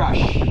called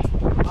bulrush.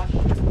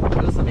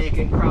 Those are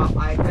making craft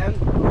items,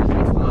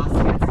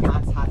 baskets,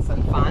 mats, hats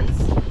and fans.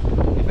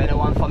 If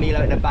anyone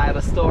familiar with the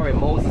Bible story,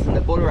 Moses and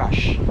the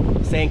bulrush,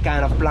 same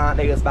kind of plant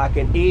they used back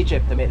in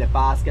Egypt to make the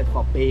basket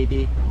for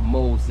baby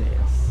Moses.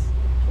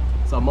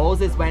 So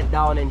Moses went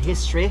down in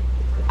history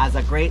as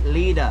a great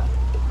leader,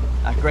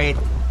 a great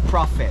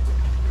prophet,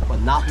 but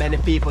not many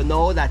people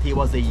know that he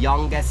was the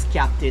youngest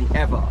captain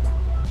ever.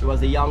 He was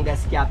the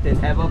youngest captain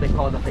ever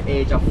because at the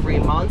age of 3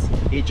 months,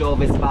 he drove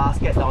his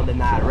basket down the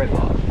Nile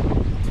River.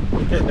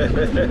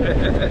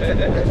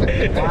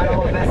 While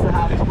our vessel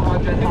has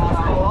 200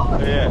 horsepower,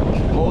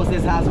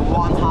 Moses has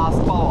 1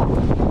 horsepower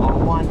or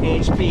 1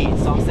 HP.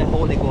 Some say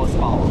Holy Ghost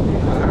power.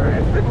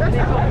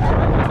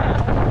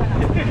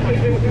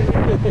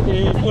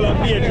 Full of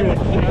beer.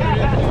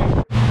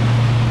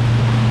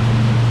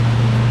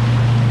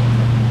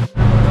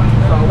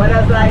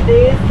 Weathers like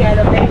this can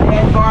make the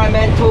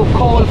environment too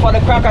cold for the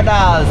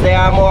crocodiles. They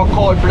are more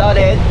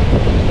cold-blooded,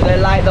 so they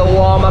like the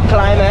warmer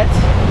climate.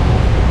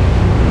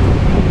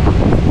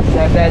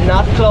 So if they're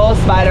not close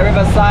by the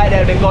riverside,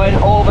 they'll be going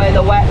over in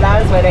the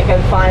wetlands where they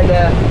can find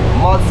the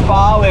mud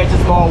spa where it's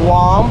just more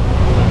warm,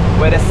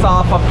 where the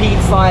sulfur peat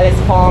soil is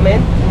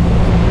forming.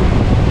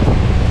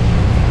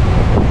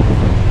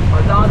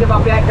 But don't give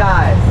up yet,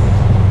 guys.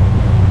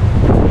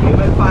 You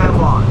will find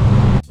one.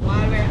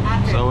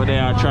 So we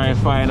are trying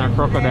to find a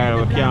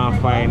crocodile. We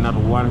can't find not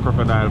one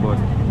crocodile, but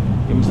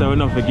him say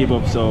enough to give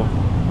up, so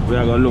we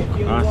are going to look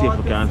and see if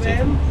we can see.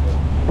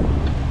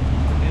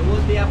 It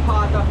would be a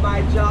part of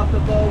my job to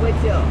go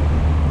with you.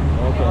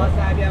 Okay. Because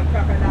I have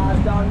crocodiles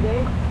down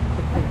there.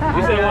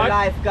 You say what?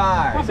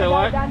 Lifeguard. You say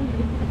what?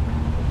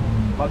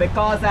 But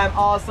because I'm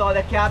also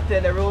the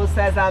captain, the rule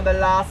says I'm the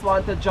last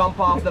one to jump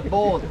off the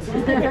boat. So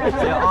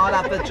you all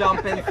have to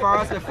jump in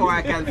first before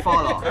I can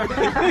follow.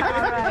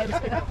 Alright.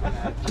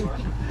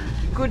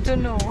 Good to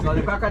know. So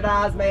the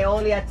crocodiles may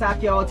only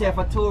attack you out here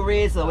for 2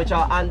 reasons, which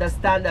are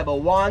understandable.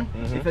 One,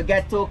 if you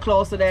get too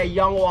close to their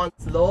young ones,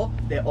 slow,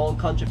 their own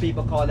country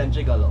people call them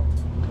gigolo.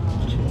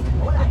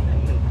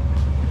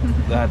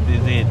 That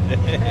is it.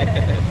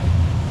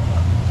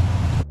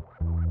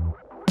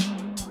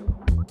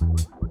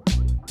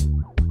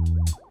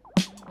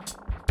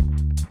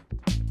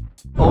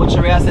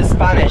 Ocho Rios is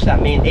Spanish, that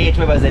means 8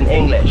 rivers in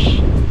English.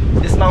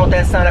 This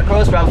mountain Santa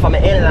Cruz runs from the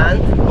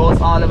inland, goes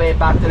all the way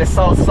back to the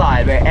south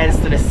side where it ends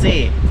to the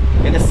sea.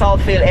 In the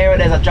Southfield area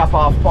there's a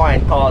drop-off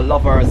point called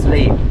Lover's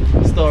Leap.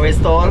 Story is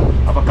told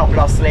of a couple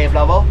of slave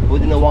lovers who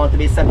didn't want to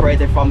be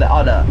separated from the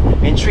other.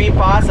 In 3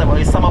 parts, and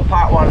we sum up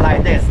part 1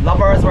 like this.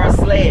 Lovers were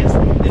slaves,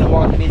 didn't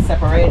want to be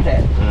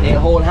separated. They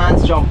hold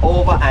hands, jump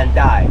over and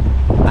die.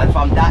 And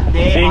from that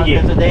day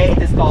until today,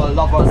 it is called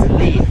Lovers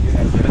Leave.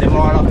 The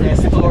moral of their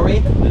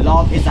story,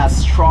 love is as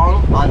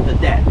strong unto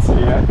death.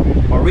 Yeah.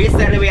 But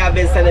recently we have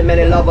been sending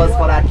many lovers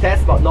for that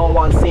test, but no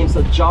one seems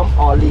to jump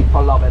or leave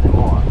for love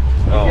anymore.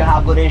 If you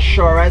have good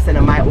insurance, then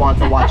you might want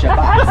to watch your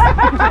back.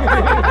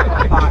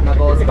 If a partner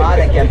goes bad,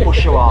 they can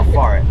push you off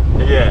for it.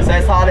 Yeah. So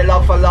it's hardly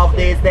love for love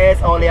these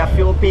days. Only a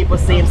few people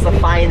seem to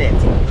find it.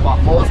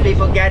 What most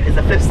people get is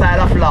the flip side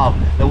of love,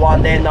 the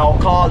one they now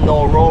call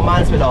no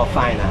romance without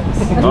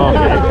finance.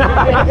 Okay.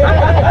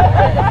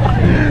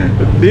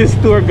 This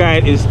tour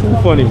guide is too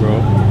funny,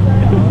 bro.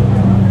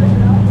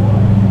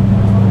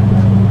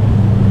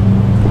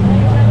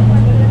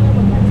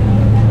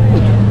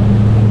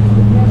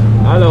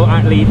 Hello,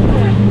 athlete.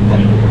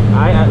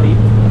 Hi, athlete.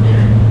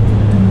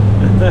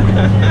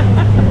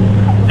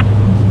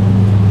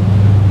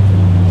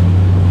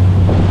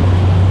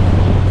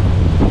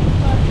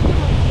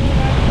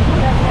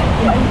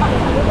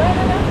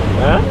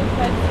 Huh?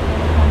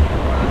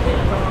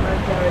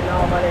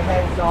 Normally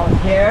hangs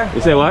out here.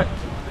 You say what?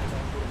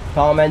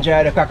 Tom and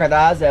Jerry the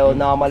crocodiles, they will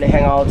normally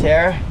hang out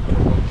here.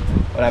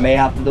 But I may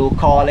have to do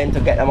calling to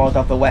get them out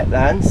of the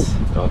wetlands.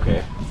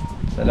 Okay.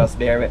 So just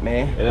bear with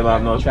me.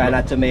 Try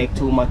not to make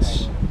too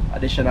much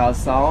additional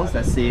sounds.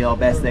 Let's see how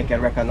best they can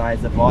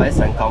recognize the voice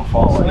and come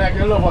forward.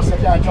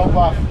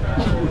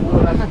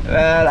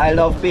 Well, I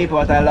love people,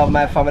 but I love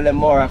my family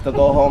more. I have to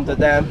go home to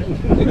them.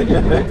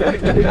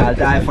 I'll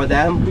die for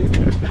them,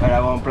 but I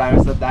won't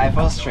promise to die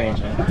for a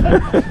stranger.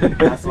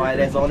 That's why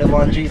there's only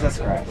one Jesus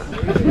Christ.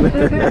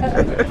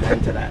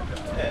 And to that.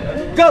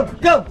 Go,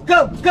 go,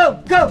 go, go,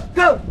 go,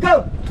 go,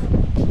 go!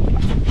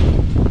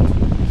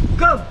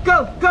 Go,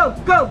 go, go,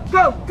 go,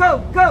 go, go,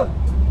 go!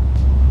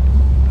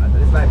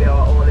 This might be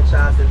our only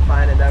chance in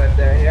finding them if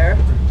they're here.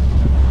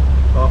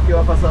 So a few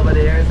of us over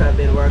the years have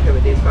been working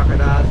with these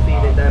crocodiles,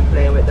 feeding them,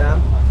 playing with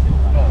them.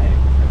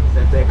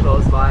 So if they're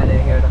close by, they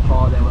hear the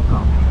call, they will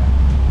come.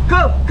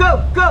 Go,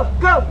 go, go,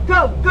 go,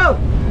 go, go!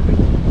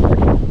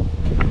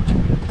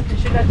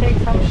 Should I take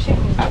some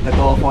chicken? Have to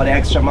go for the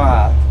extra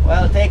mile.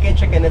 Well, taking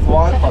chicken is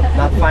one, but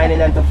not finding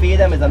them to feed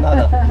them is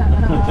another.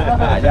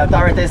 The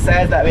authority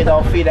says that we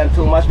don't feed them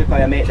too much because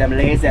you make them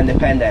lazy and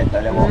dependent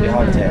and they won't be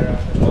hunted.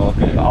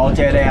 Okay. But out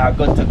here they are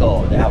good to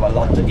go. They have a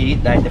lot to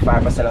eat.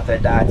 95% of their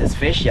diet is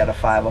fish. The other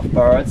 5% of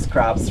birds,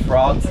 crabs,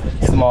 frogs,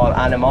 small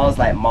animals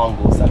like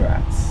mongoose and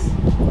rats.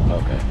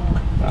 Okay.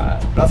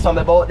 Plus from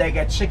the boat they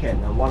get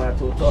chicken and 1 or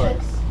 2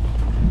 tourists.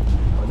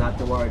 But not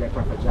to worry, they're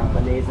perfect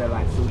Japanese, they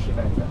like sushi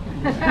better.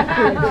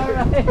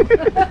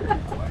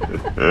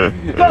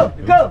 Go,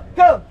 go,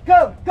 go,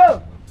 go,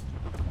 go!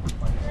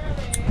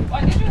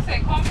 What did you say?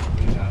 Come.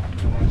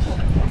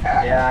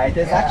 Yeah, it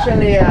is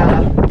actually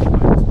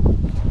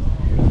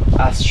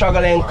a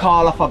struggling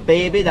call of a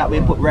baby that we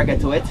put reggae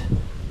to it.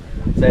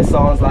 So it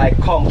sounds like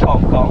come,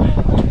 come, come.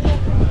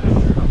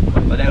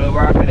 But then we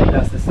work with it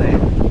just the same.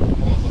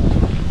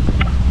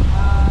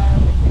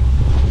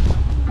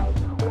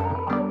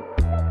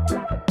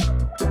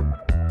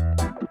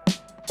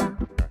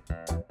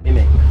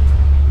 Mimic.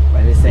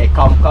 When we say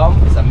come,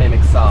 come, it's a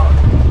mimic sound.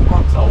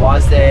 So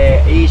once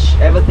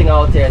everything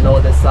out here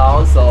knows the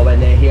sound, so when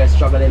they hear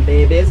struggling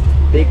babies,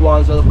 big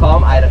ones will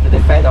come either to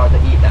defend or to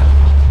eat them.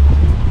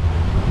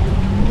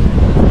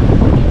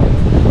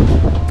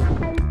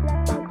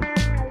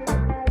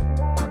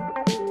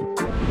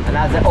 And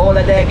as the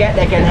older they get,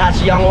 they can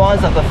hatch young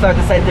ones up to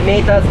 30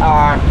 centimeters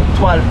or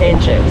 12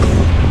 inches.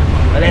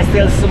 But they're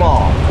still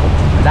small.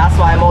 That's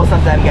why most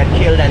of them get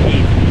killed and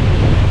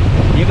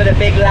eaten. Even the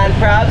big land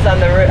crabs on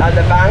the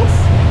banks,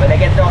 when they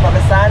get out of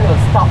the sand, we'll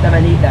stop them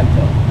and eat them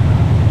too.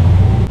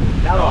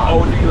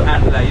 How do you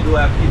handle that? You do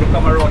have people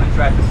come around and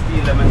try to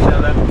steal them and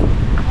sell them?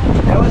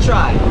 They will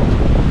try.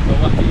 So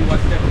what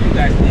step do you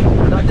guys think?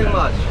 Nothing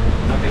much.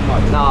 Nothing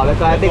much? No, because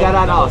they're bigger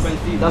than us.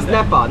 That's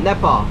Nepa.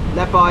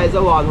 Nepa is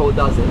the one who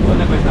does it. So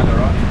Nepa is not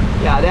around?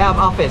 Yeah, they have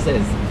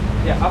offices.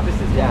 Yeah,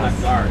 offices, yes.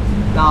 Not guards.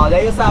 No,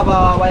 they used to have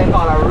what they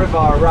call a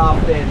river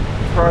rafting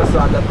person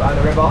on the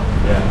river.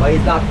 Yeah. But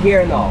he's not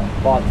here now.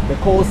 But the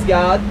Coast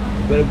Guard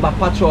will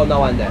patrol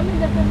now and then.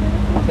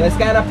 So it's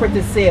kind of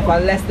pretty safe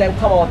unless they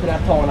come out in a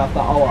town after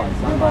hours.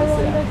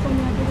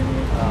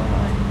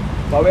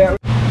 But we're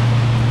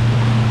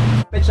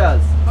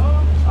pictures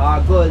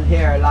are good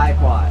here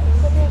likewise.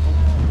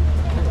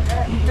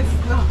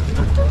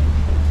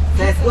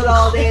 So it's good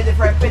all day,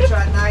 different picture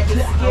at night.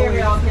 It's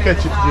scary out here.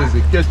 Catch it,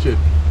 Drizzy, catch it.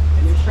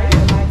 And you shine the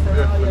lights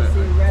around, you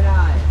see red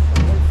eyes,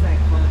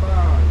 insects,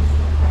 birds,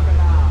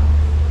 crocodiles.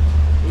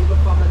 Even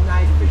from the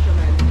night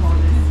fishermen,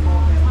 because they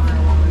smoke and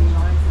marijuana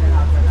joints, they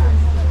have red eyes.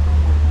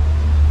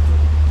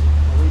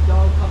 We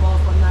don't come out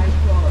for night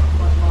tours,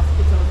 but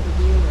mosquitoes to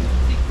deal with.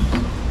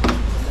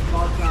 The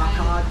bugs are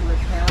hard to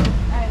repel.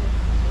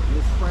 You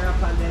spray up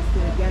and they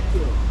still get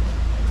you.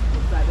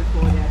 It's like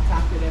before they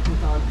attack you, they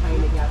put on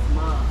tiny gas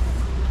masks.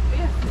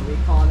 So we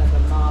call them the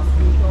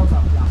mosquitoes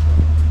of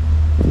Blackwood.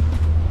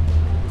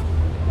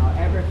 Now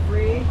every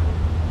free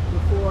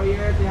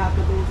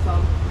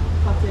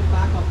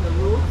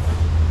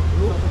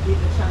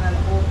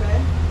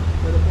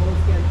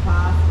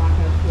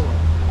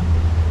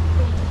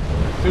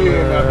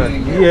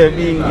Yeah,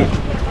 bingy.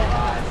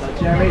 So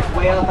Jerry's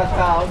way out of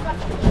town.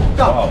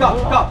 Come.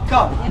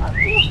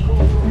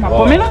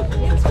 Come in.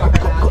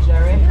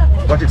 Jerry.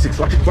 Watch it, 6.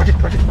 Watch it.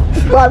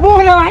 Right,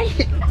 move it away.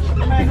 You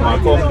can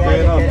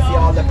see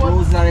all the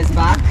bruises on his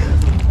back.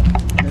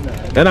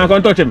 You're not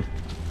going to touch him.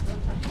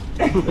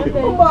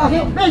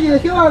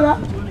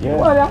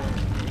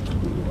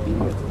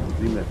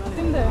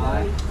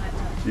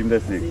 Team the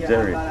 6,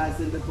 Jerry.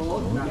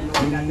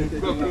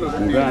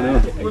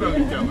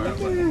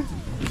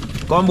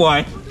 Come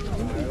boy.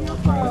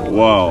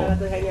 Wow.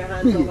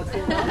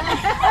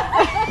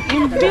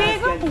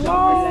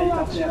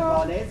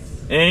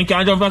 Ain't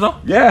can't jump faster?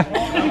 Yeah.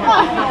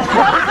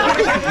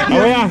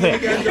 What you say?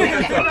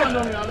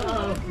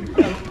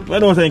 Why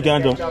don't say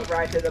can't jump? Jump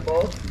right to the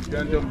boat.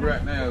 Can't jump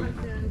right now.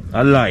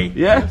 A lie.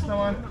 Yeah.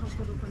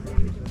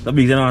 The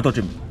big, you don't want to touch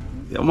him.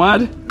 You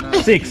mad?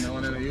 6.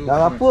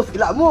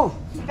 Move.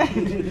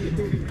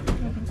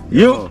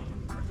 You?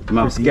 Him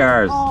have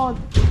scars.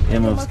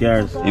 Him have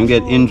scars. Him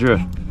get injured.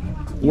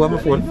 Who have my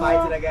phone?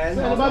 Fight it again.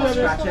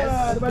 Scratches.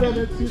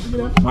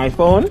 My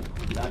phone?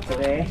 Not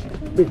today.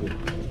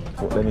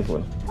 Oh, let me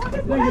phone.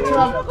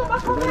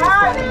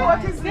 What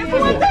is this?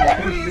 Where's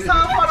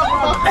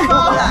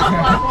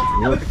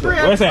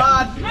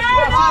that?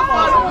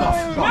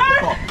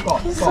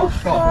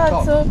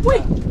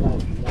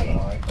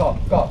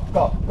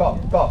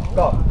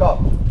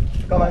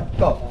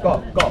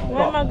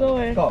 Where am I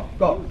going?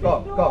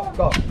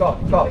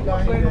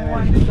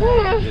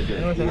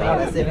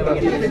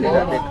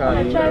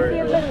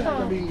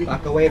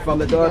 Back away from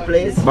the door,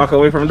 please. Back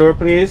away from the door,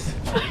 please.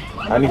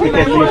 I need to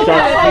get these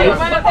shots, please.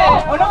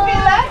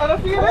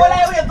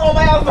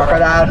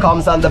 Crocodile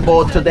comes on the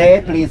boat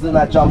today. Please do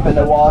not jump in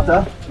the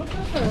water.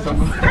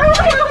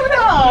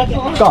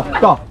 Go.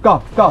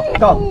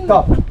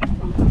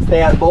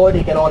 Stay on board.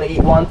 He can only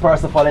eat one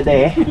person for the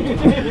day. But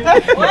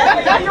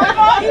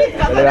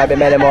there will be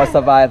many more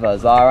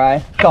survivors,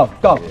 alright? Go.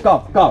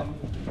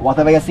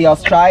 Whatever you see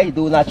us try,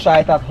 do not try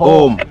it at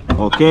home.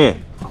 Okay.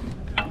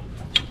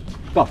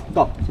 Go.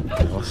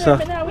 What's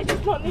up?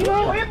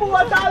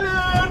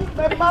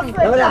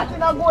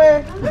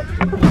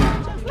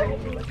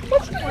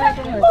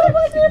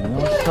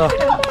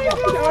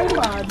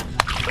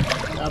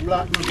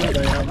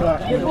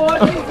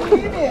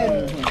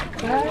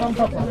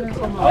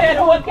 Oh, yeah, the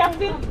old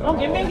captain.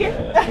 Okay, Mingy.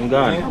 I'm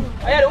gone.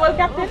 Oh, yeah, the old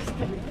captain.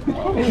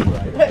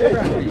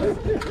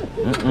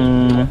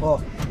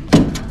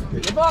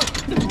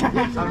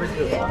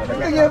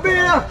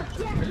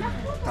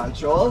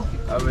 Control.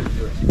 I will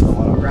do it. Don't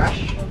want to crash.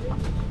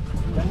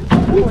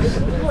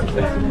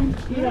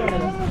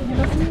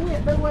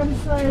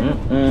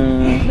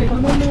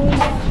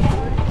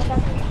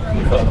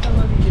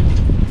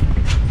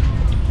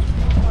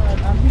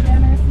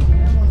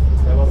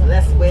 There was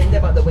less wind,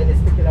 but the wind is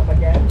picking up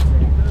again.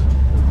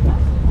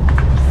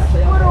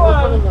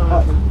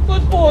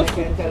 Good post.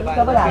 You can tell by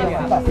the way you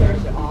have to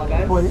search the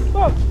organs.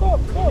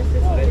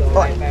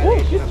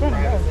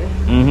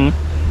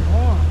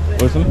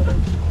 Listen.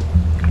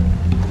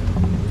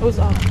 Who's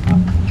on?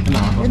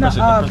 You're not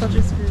touch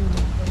the screen.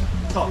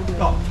 Go.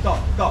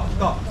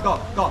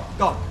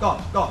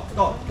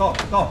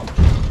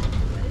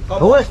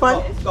 Who is fine?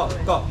 Go.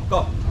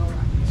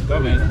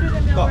 Come in.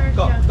 Go.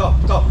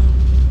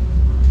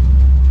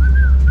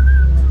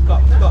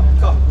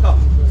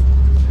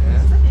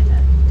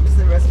 It's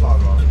the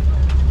response, bro.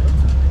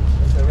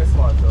 It's the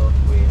response, though.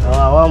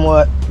 One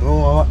more.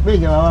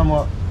 Big one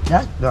more.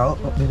 Yeah, go.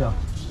 Big one.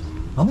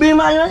 Big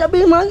man. We have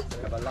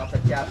a lot of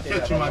captains. We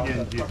have a lot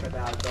of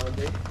crocodile down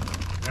there.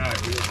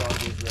 We don't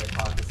use their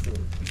pocket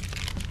soon.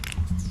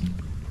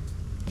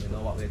 You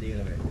know what we're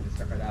dealing with. This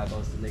crocodile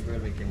goes to the grill,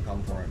 we can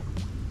come for him.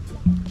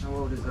 How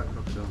old is that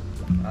crocodile?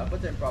 I'll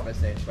put in probably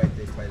say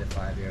 20,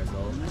 25 years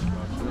old.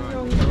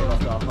 Live up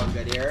to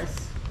 100 years.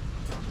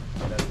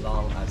 And as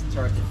long as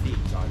 30 feet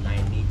or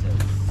 9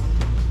 meters.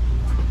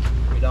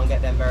 We don't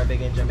get them very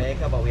big in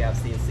Jamaica, but we have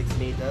seen 6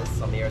 meters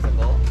some years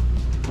ago.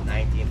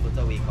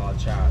 19-footer we call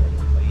Charlie.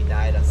 But he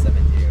died at 70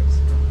 years.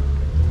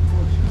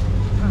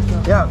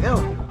 Yeah.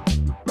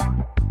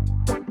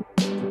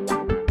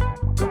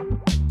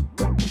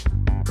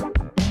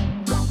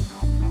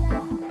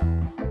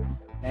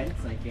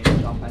 So you can't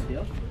jump at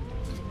you.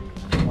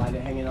 While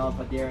you're hanging on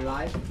for dear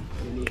life,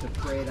 you need to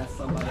pray that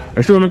somebody...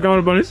 I show me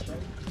camera bunnies.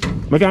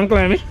 I can't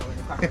climb it.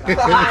 I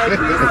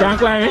can't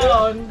climb it.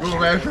 Oh,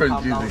 my friend,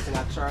 Come down, Jesus. sing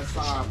a church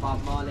song or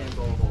Bob Marley and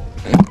go home.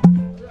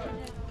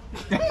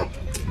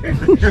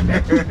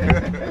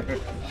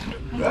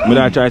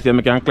 I try to say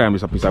I can't climb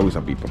this piece of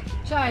with people.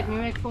 Try it, me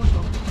make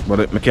photo. But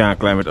I can't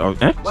climb it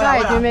out. Eh? Try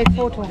it, me make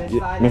photo.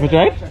 Me for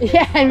try it?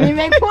 Yeah, me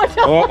make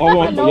photo. You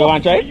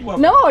want to try it?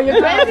 No,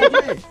 you're crazy.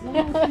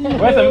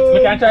 Where's the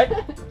me can't try it?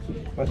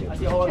 At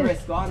your own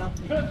risk, go on.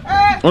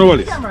 What about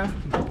this?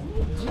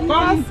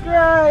 That's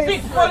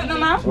great. 6 foot no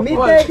man. Me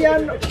take you.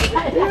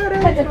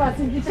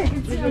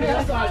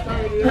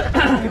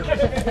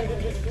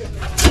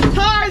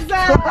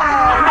 Tarzan.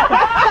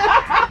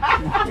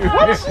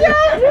 What's your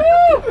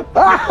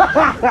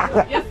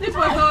Your slip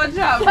was on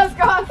job. Just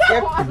go outside.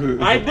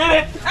 I did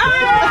it!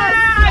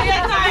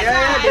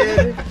 Yeah, you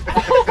did.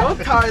 Go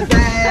Tarzan.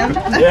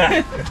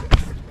 Yeah.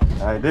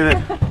 I did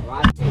it.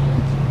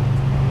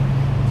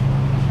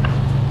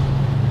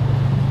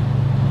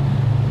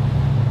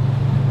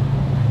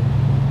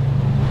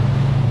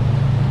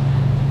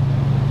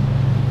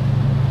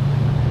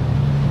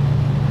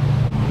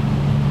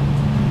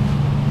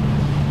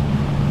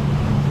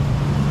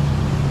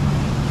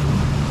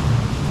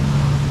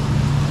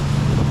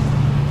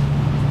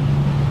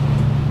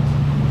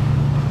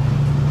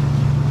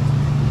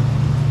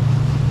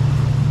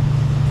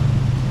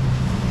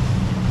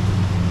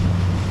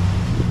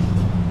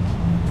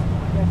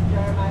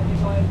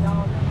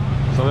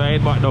 So we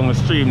head back down the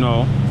stream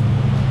now.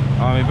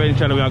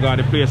 Eventually we are going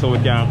to the place where we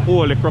can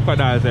hold the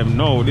crocodiles them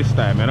now this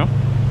time, you know.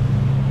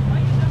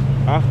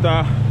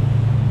 After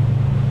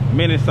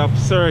minutes of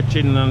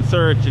searching and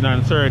searching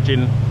and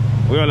searching,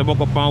 we only buck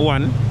up on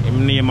one.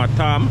 Him name is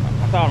Tom.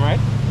 Tom, right?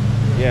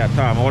 Yeah,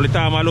 Tom. All the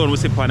time alone we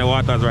sit on the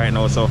waters right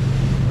now, so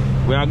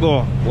we are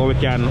go where we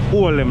can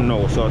hold them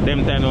now. So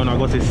them time we're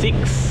going to see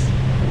 6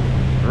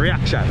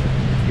 reaction.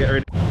 Get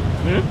ready.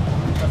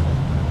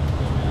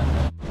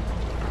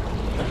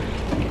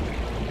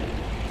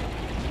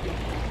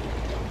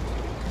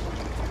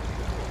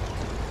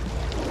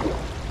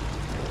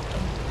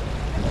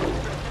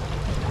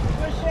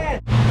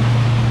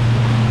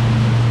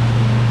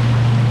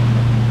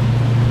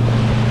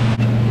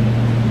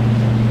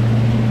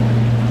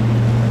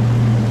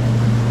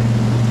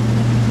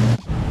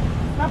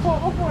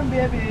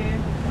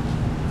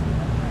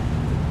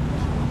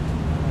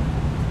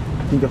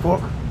 Think the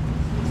fork?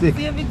 6.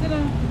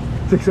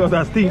 6 of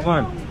that stink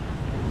man.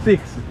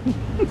 6.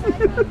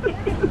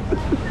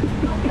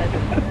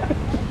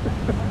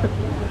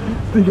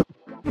 Stink.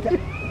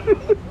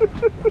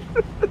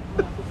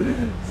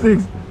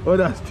 6. Oh,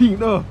 that stink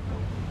no.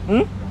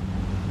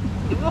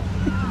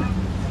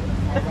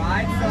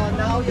 Alright, so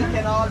now you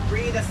can all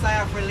breathe a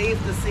sigh of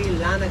relief to see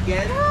land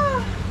again.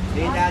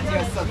 Being that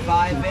you're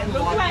surviving,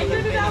 what would have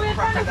been a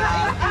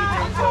crocodile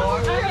eating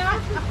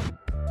tour.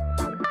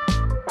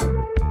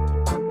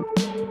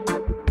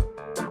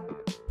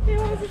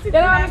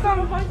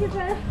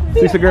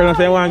 Sister girl and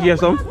say I want to give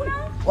some?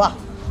 What?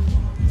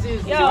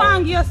 You want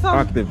to give some?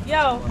 Active.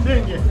 Yo.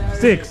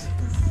 6.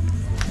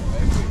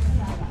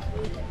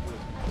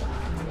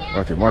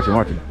 Watch him, watch him,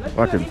 watch him.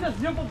 Watch him.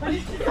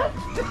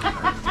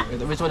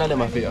 Which one of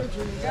them I feel?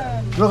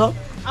 Look up.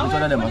 Which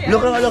one of them?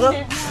 Look up, look up.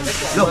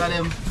 Look at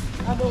them.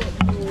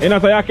 You know,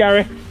 so you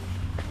carry?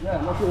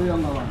 Yeah, not too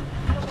young one.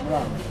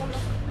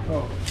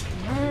 Oh.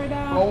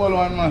 How old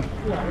one man?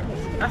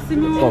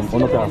 Come, on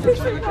the car.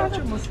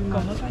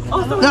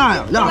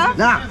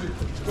 Nah.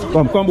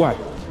 Come, boy.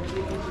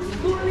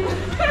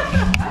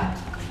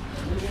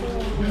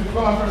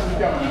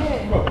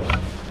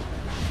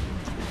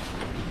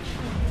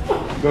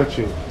 Got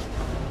you.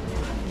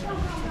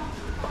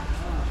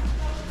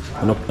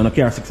 On the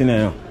car 16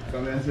 now.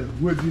 Come here and say,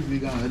 where Drizzy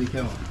gone? Where he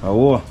came out?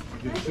 Oh.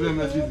 See them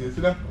as Drizzy,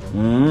 see them?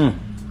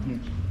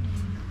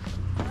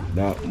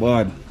 That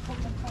bad.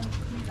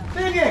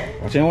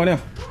 Watch him one there.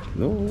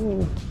 No.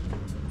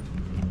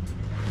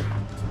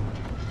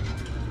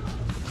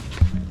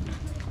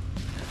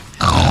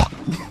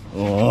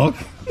 Oh.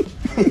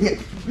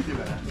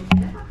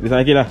 This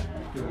is killer.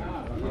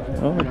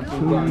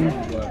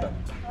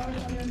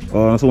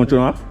 Oh, someone tune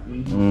up? So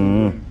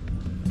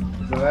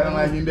I don't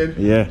like him dead?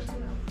 Yeah.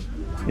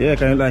 Yeah,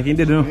 kind of like him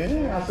dead, you know?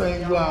 Yeah, I saw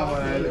him go on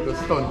when I little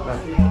stunt.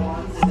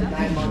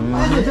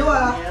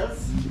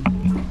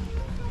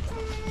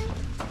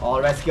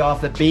 All rescue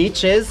off the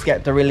beaches,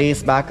 get the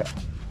release back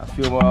a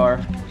few more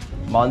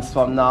months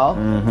from now.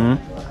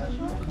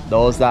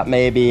 Those that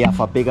maybe have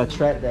a bigger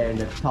threat, they're in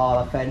the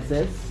taller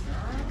fences.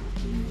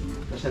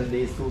 Especially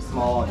these 2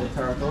 small the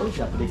turtles,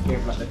 you have to be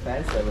careful at the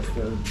fence, they will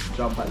still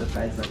jump at the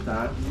fence at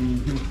time.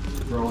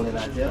 Rolling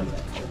at you.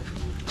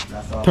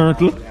 That's all.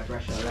 Turtle?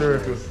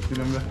 Turtles, see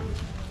them there?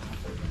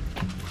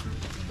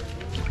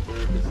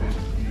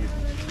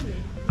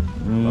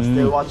 But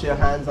still watch your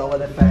hands over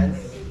the fence.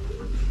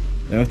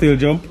 They still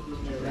jump?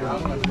 Yeah.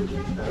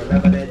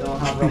 Remember they don't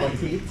have rubber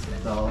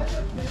teeth, so...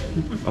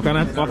 What kind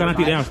of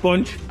teeth they have?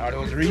 Sponge? Are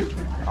those real?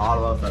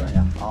 All of them,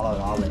 yeah. All of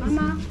them, always.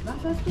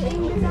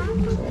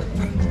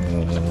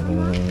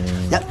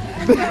 Yep.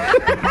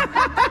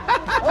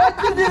 What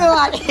you doing?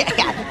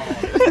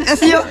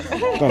 That's you.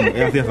 Come, you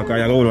have to have a car,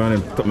 you hold on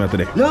and took me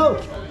today. No!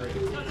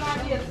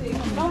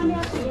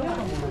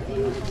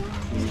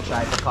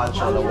 Try to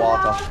control the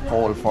water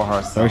hole for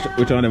herself. So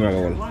which one of them are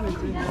going to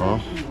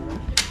hold?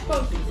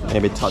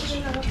 Maybe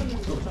touch.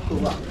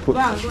 Put.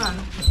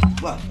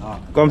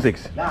 Come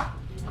 6.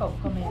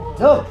 Come here.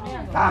 No!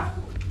 Come!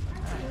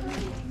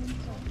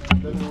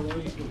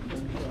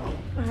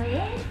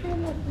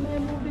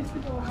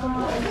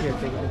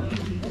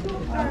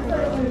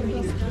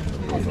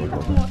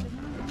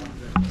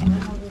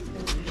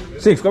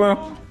 6, come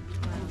on.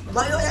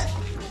 That's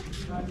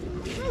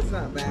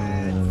not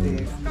bad,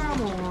 6.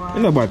 Come on.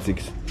 It's not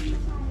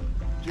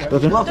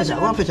bad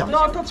 6. One picture. No,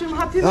 touch him,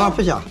 happy. One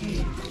picture.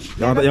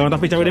 You want a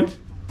picture with him?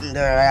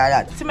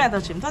 See me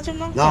touch him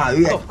now. No,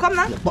 yeah. Come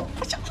now.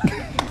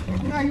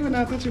 No, you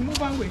not touch him.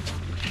 Move on with.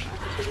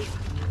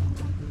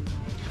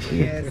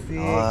 Yes,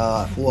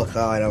 Ah, 4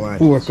 corner, man.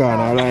 4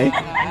 corner, right?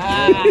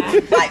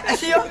 I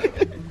see you.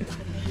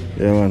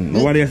 Yeah, man.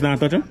 Nobody else not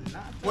touch him?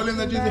 Hold him,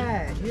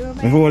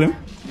 Drizzy. You hold him?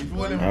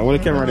 Hold him. Alright, hold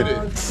the camera there.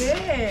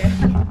 Okay.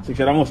 6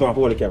 I must want to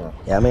hold the camera.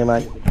 Yeah, me,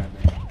 man.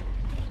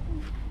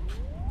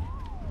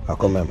 I'll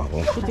come here, man.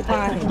 Put it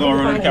on him. Don't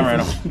run the camera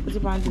now. Put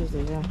it on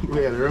Drizzy, yeah.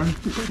 Where you run?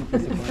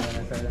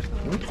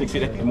 6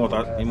 there. He must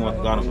have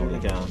gone up. You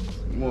can't.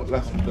 More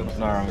last time.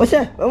 Nah, What's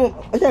that?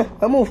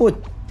 I move foot.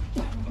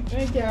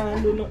 I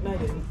can't do nothing like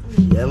this.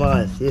 Yeah,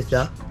 man.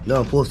 Sister.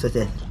 No, post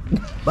it.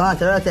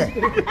 Boss, right there.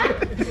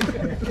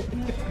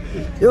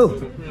 You.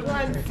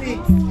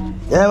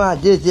 1-6. Yeah, man.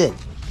 Drizzy.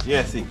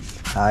 yeah,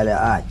 6.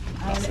 Alright.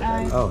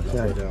 Oh,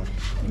 sorry.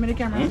 Give me the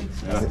camera. Yeah,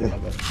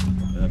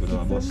 go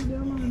down, boss.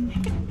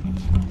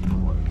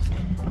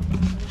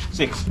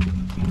 6.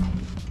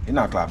 He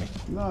not clap me.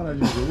 No,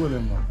 Drizzy. Hold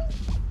him, man.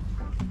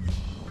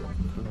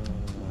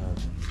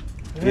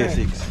 Yeah,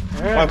 6. Oh,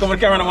 come on, the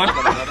camera, man.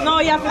 No,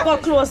 you have to go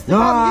close. No.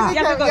 You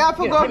have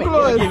to go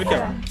close. Give me the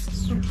camera.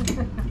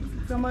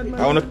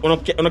 I want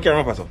to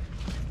camera pass up.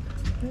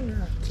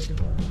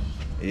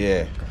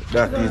 Yeah,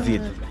 that is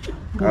it.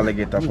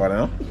 Alligator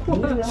father,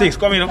 no? 6,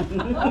 come in, no?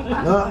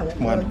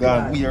 Come on,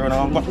 God, we are on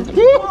our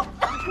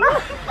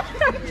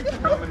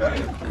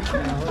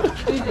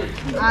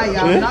I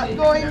am not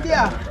going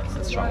there.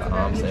 Stronger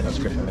arms, so let's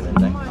grip him in the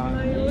neck.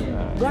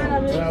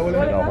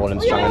 Don't hold him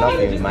strong enough,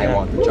 he might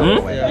want to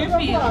jump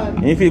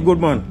away. You feel good,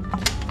 man?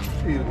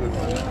 Feel good,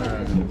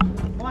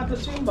 man. Want to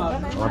swim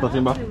back? Want to touch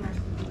him back?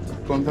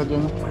 Come touch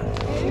him.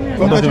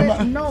 Come touch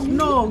him.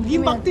 No,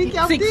 give back to the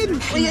captain.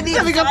 What you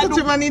need? We got to put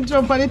him on the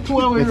jump on the 2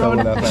 away round.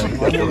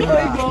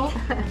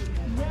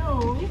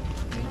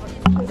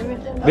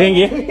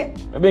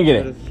 Bengi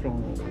there.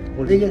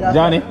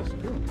 Johnny,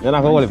 you're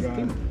not going to hold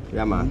him.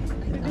 Yeah, man.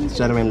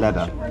 Genuine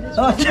leather.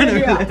 Oh,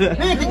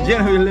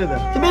 Genuine leather.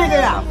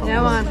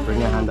 yeah, man. Bring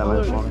your hand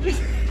down.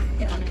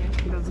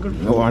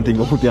 No one thing,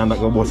 go put your hand up,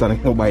 go boss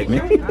and go bite me.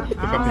 Hold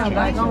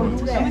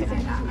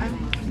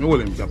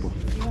him, Chapo.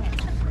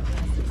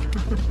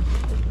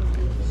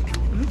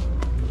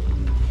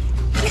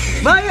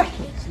 Bye.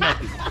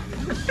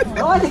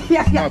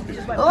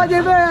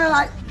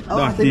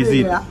 That is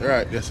it.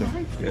 Right, yes, sir.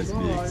 Yes,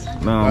 please.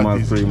 Nah,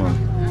 man, free, man.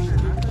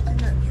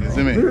 You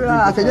see me?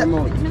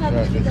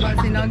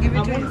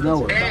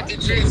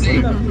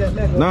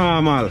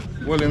 Nah, man.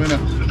 Hold him in there.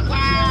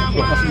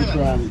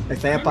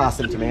 Next time you pass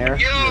him to me here.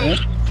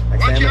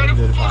 Next time you do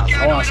the pass. I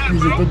want to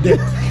squeeze it to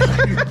death.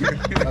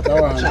 That's how I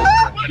want.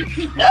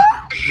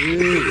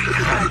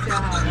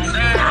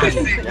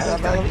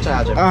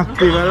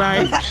 Active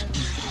alive.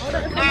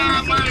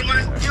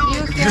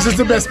 This is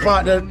the best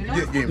part of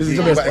this game. This is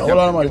the best part. Hold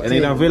on, man. You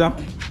need a villa?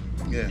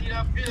 Yeah.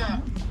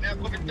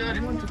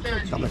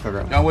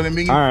 Alright. Now, when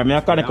they Alright,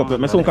 I connect up.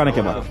 I soon connect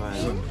you back.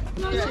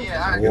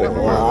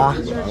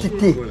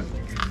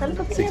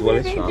 Six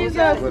wallet.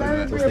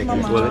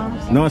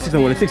 No, 6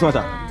 wallet. 6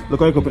 water. Look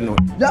how you put it now.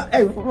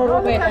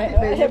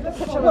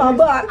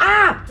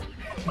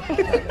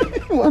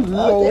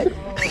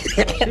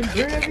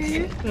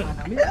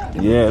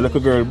 Yeah, look a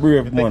girl,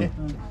 brave man.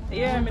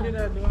 Yeah, I did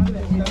that.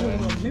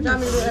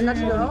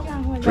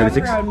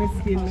 26.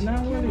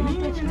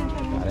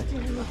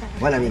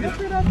 Well, I mean,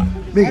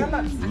 big. Yeah,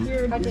 man.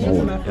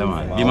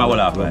 Give me a wall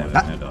off.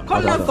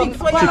 Come on, 6.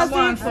 What you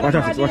want? Watch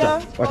out, 6. Watch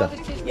out. Watch out.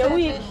 You're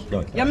weak.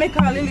 You make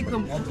a little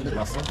come.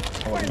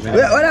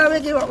 What are you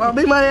making?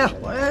 Big man here.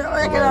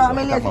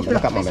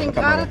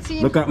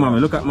 Look at mommy.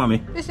 Look at mommy.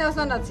 This is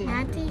not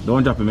that.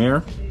 Don't drop him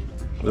here.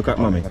 Look at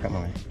mommy. Look at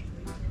mommy.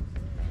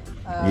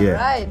 Yeah.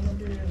 Right.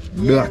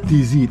 That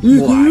is it.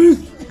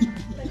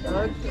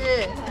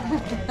 Okay.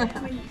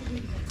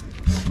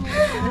 I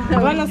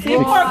want to see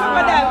poor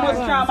crocodile was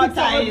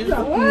traumatized.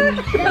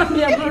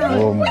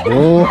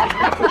 Oh.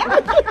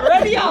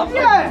 Ready up.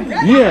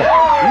 Yeah.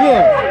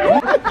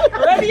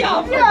 Ready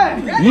up. Yeah.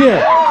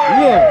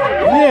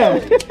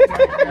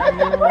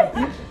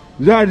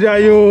 Jaja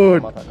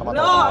youth.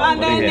 No,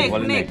 and then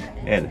neck.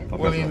 Head.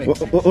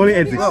 Only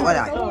head 6.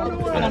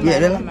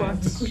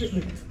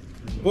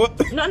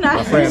 No,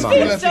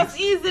 it's just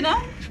easy, no?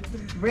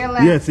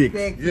 Relax. Yeah, 6.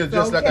 Yeah,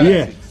 just like a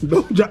Yeah.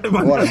 Don't drop the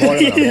man. More than.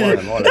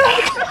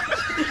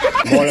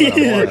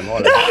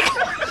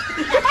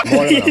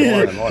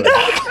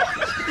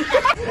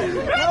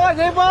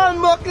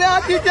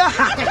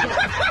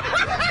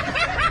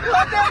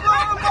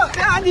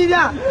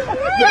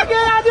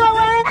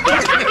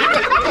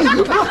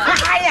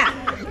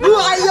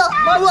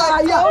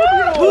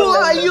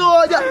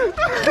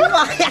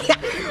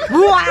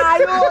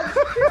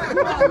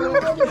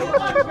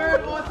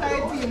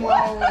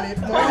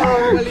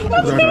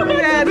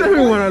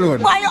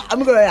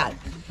 I'm going to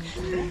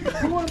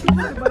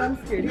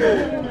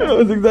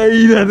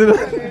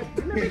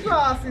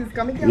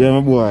Yeah,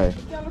 my boy.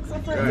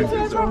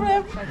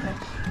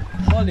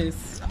 All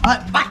this.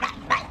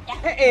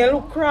 Hey,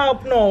 look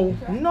crap now.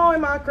 No,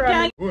 I'm a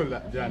crap. Hold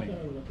that, Johnny.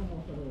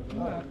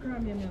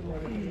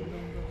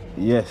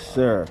 Yes,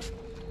 sir.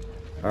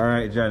 All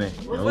right, Johnny.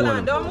 Hold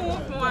on, don't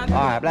move. All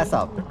right, bless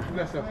up.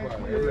 Bless up.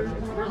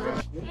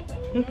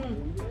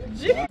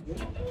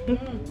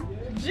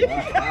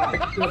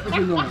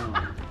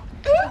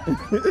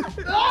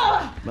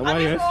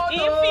 He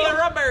feel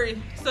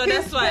rubbery, so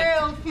that's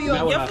why.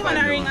 Your phone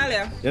a ring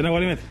earlier. You know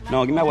what I mean?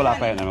 No, give me a whole of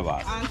my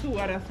boss. And two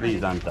other friends.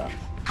 Please answer.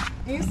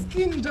 His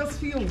skin just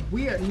feel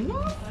weird.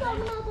 No,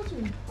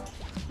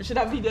 You should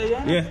have video,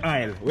 yeah? Yes,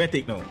 I'll. Where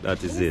take now?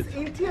 That is it.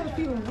 his tail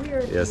feel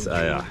weird. Yes,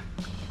 I am.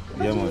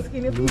 Yeah, man.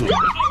 Skin feel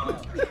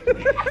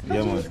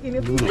Yeah, man.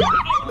 skin feel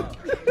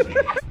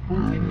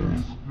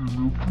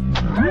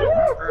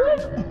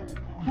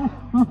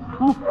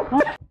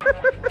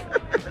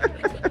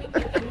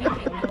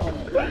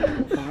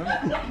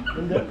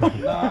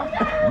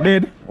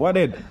Dead? What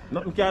dead?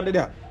 Nothing can do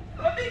that.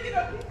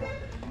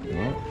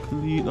 No,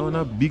 clean on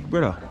a big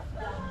brother.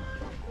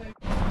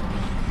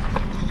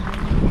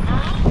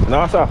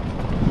 No, sir.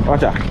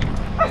 Watch out.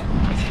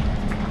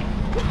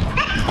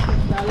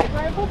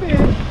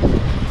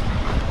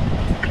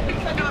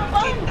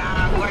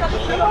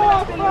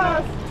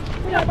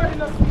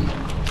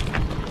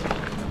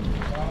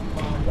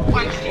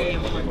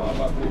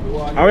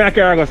 How many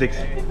carry go 6?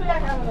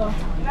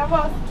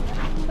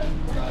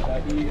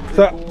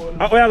 So,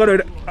 how are you going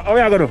to do? How are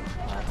you going to do?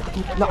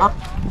 No.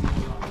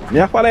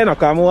 Me follow you now,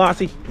 because I want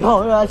to see.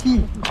 No, no, see.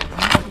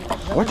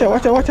 Watch out,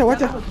 watch out, watch out,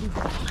 watch out.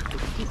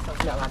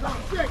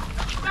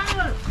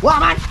 What,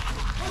 man?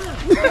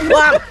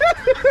 What?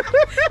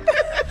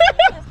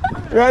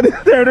 Right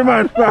there, the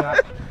man.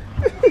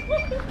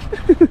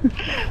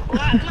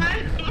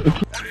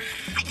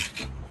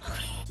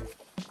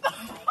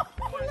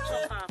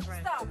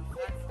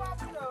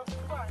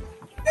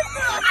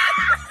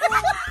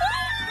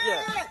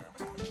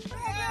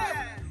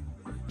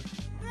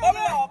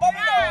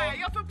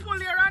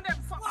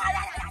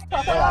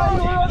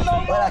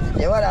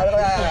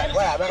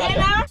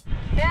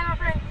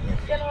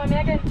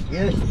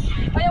 Yes.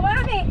 Oh, you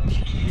want me?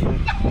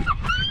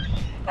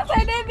 That's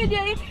why they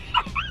video it.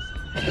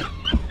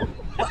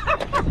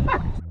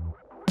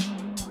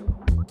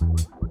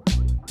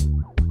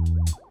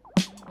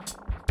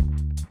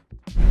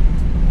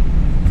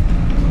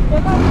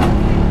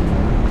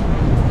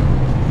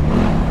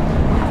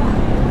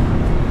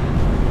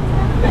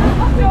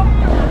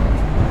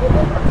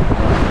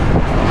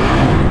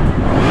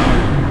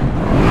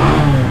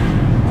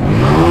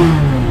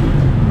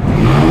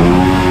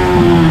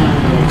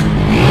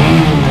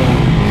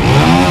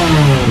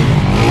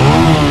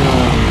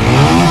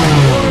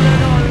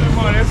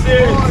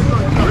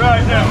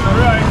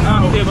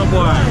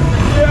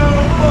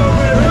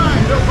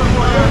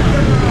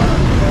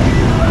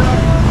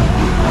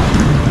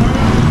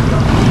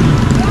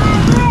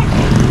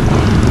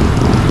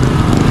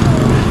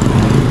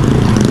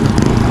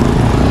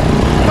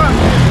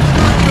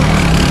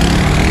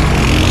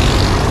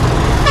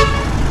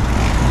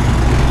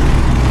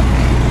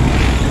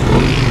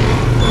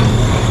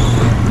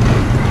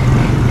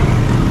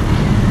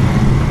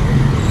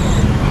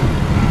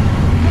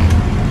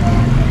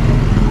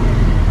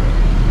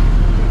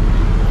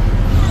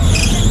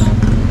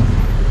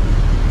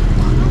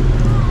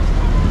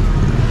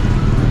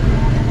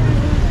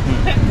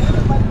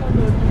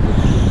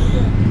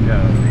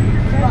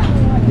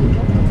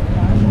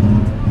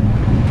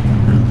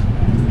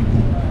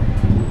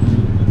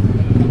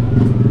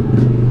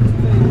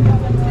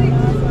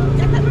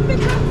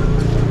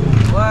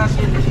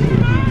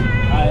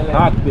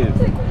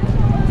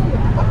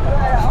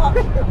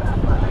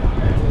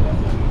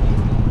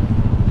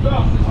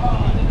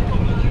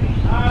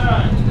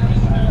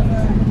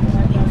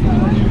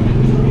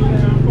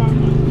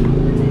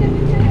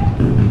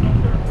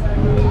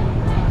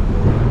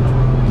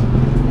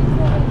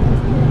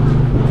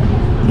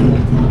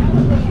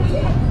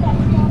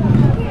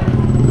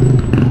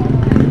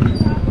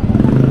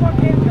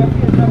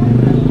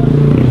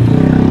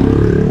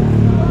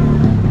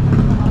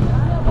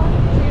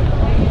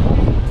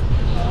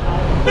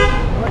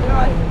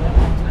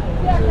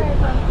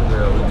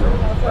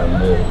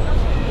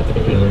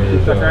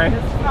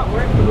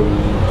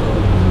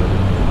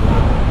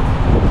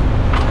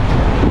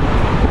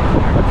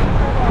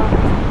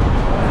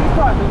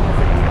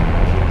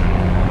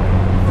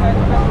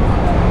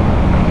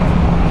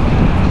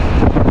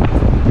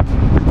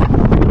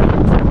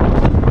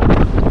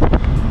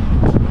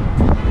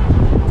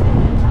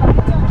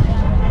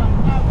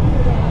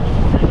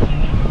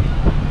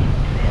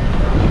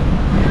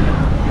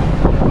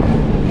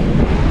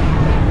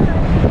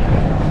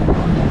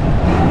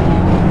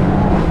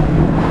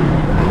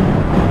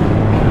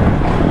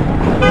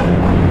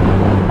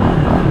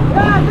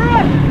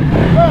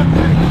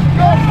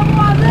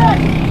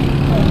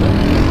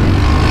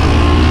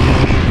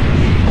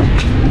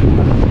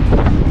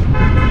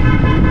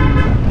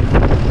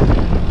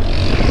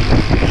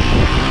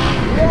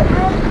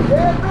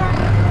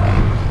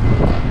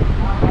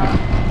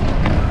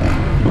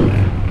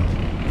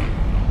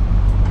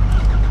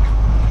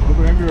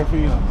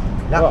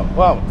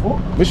 Wow.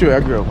 Me show you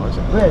a girl, man.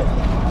 Where?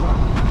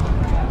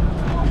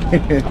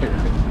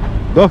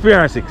 Go for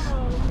your 6.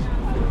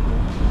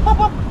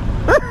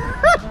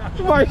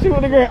 Why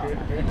shoot the girl?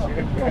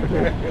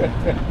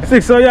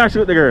 6, so you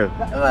shoot the girl.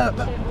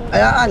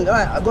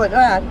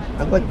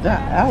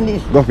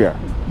 Go for her.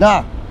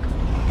 Nah.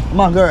 Come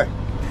on, girl.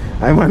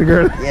 I'm on the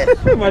girl. Yes.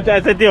 I'm trying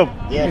to set you up.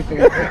 Yes.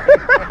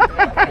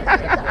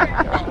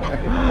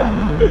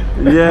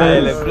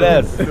 Highly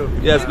blessed.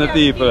 Yes, my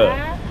people.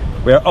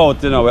 We're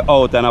out, you know, we're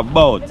out and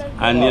about.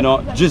 And you know,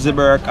 Drizzy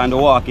Burke and the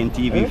Walking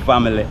TV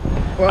family.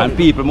 And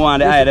people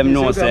want to eye them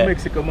know say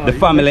the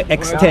family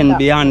extend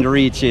beyond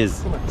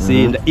reaches.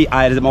 See, the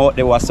eye them out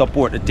there will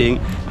support the thing.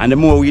 And the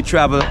more we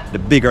travel, the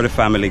bigger the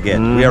family get.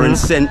 We are in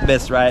St.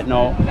 Best right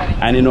now.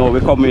 And you know, we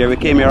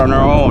came here on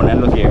our own, and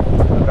look here.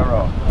 Look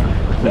around.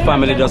 The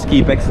family just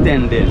keep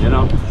extending, you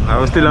know. I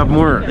will still have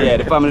more. Yeah,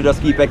 the family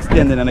just keep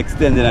extending and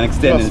extending and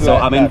extending. So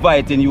I'm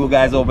inviting you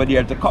guys over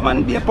there to come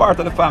and be a part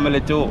of the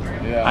family too.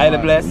 Yeah, Highly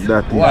blessed.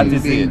 That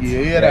is it.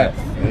 You hear that?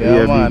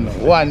 Yeah, man.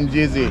 One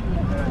Drizzy.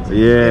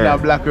 Yeah. In a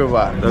Black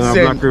River. In a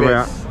Black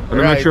River. I'm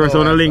not sure it's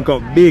on a link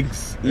up.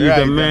 Biggs. He's right,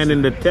 the man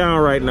in the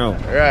town right now.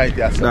 Right,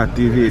 yes. That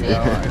is it.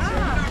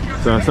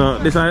 Yeah, so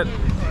this is.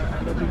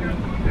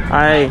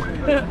 Hi.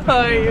 How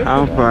are you?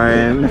 I'm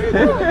fine.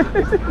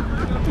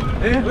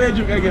 Where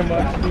you again,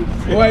 man?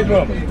 White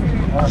room.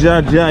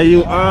 Jaja,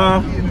 you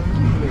are.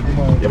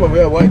 Yeah, but we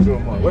have white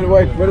room, man.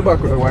 Where the back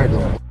of the white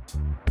room?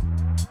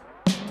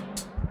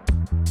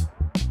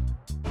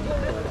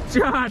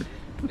 Chad.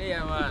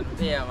 Yeah, man.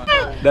 Yeah, man.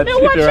 That's Me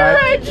watch it, right?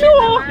 right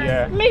through.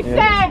 Yeah. Me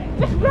say,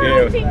 this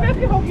brown thing make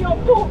you hug your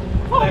too.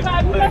 Oh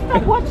God, me not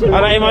stop watching.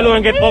 And him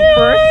alone get up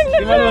first.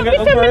 Him alone get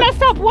up Me first. not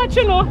stop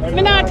watching.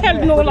 Me not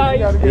tell no lie.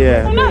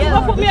 Yeah. I'm not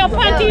gonna put me up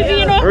on TV,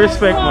 you know.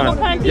 Respect, man.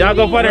 Y'all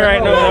go for it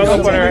right now. Y'all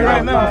go for it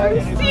right now.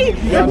 See,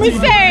 me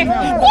say,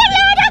 oh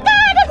Lord of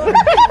God.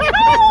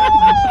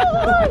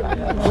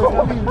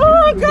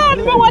 Oh God,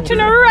 me watching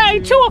it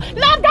right too.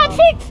 Not that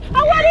fix. I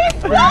want it.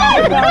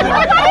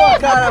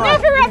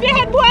 If you rub your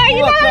head, boy,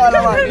 you know.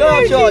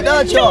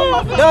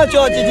 Don't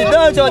show, Gigi. Me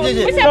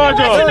say me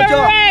watching it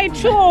right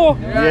too.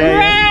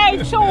 Right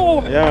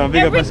too. Yeah,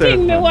 big up Everything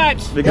me yourself.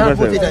 watch. Big up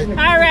yourself.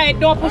 All right,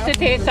 don't pussy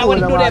taste. I want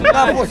to do them.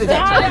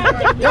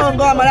 Don't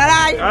go, man.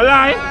 A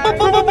lie.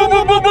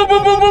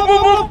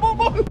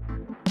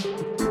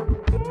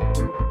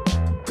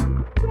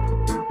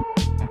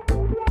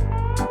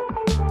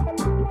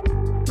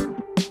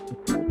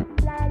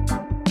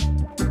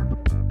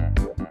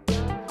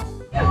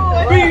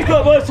 Big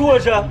up a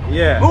soldier.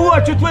 Yeah. We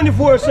watch you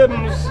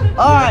 24/7.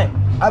 Alright.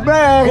 I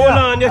bear Hold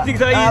on, you think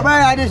that I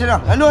bear this, you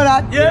know. I know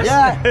that. Yes.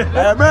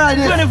 Yeah. I bear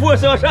this.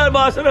 24/7 shall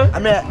boss, you know. I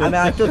mean,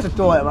 I took the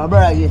toy. I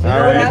bear this. You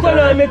turn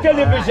on my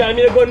television,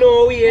 you go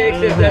no way,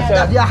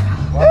 etc. Yeah.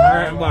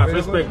 Alright, boss.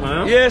 Respect,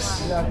 man.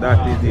 Yes.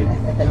 That is it.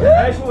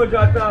 I should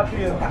have talk to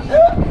you.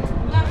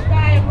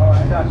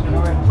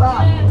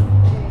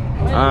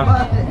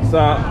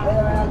 So,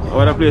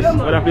 what a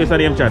place are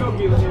name, Chad?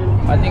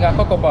 I think a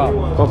Coco Bar.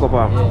 Coco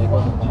Palm.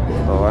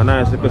 Oh, a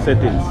nice little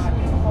settings.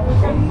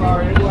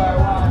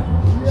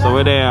 So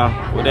we're there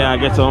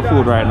get some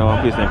food right now,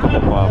 a place named Coco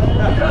Palm. You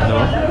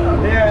know?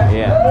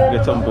 Yeah,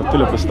 get something to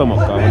fill up the stomach,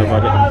 because we never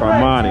get them from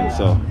morning,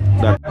 so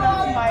that.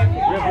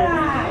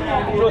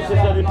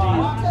 Process of the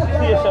peace,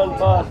 station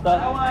pastor,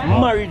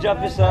 marriage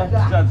officer,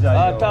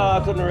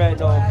 talk to the right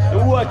now. The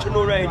watch you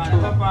know right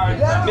through.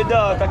 My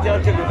daughter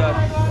can tell you that.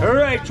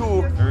 Right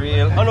through.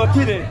 Real. And not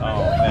today.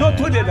 Not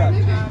today that.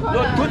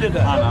 Not today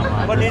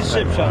that. But the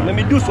inception. Let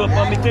me do so on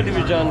my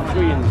television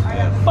screen.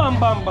 Bam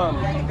bam bam.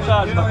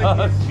 God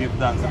bless. Give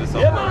that to the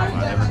support,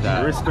 man, every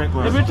time. Respect,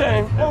 man. Every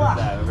time.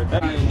 Every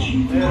time.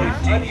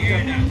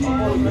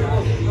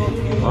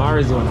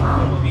 Arizona.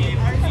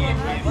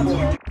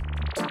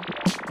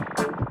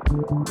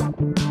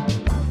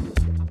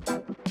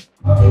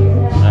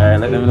 Alright,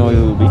 let them know who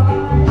you will be.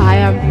 I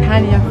am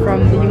Tanya from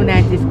the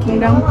United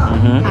Kingdom.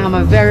 I'm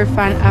a very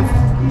fan of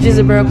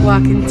Drizzy Burke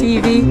Walking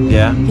TV.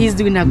 Yeah. He's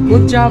doing a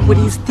good job with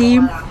his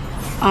team.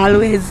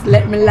 Always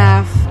let me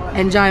laugh,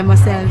 enjoy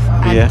myself,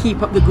 and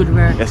keep up the good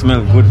work. It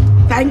smells good.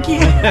 Thank you.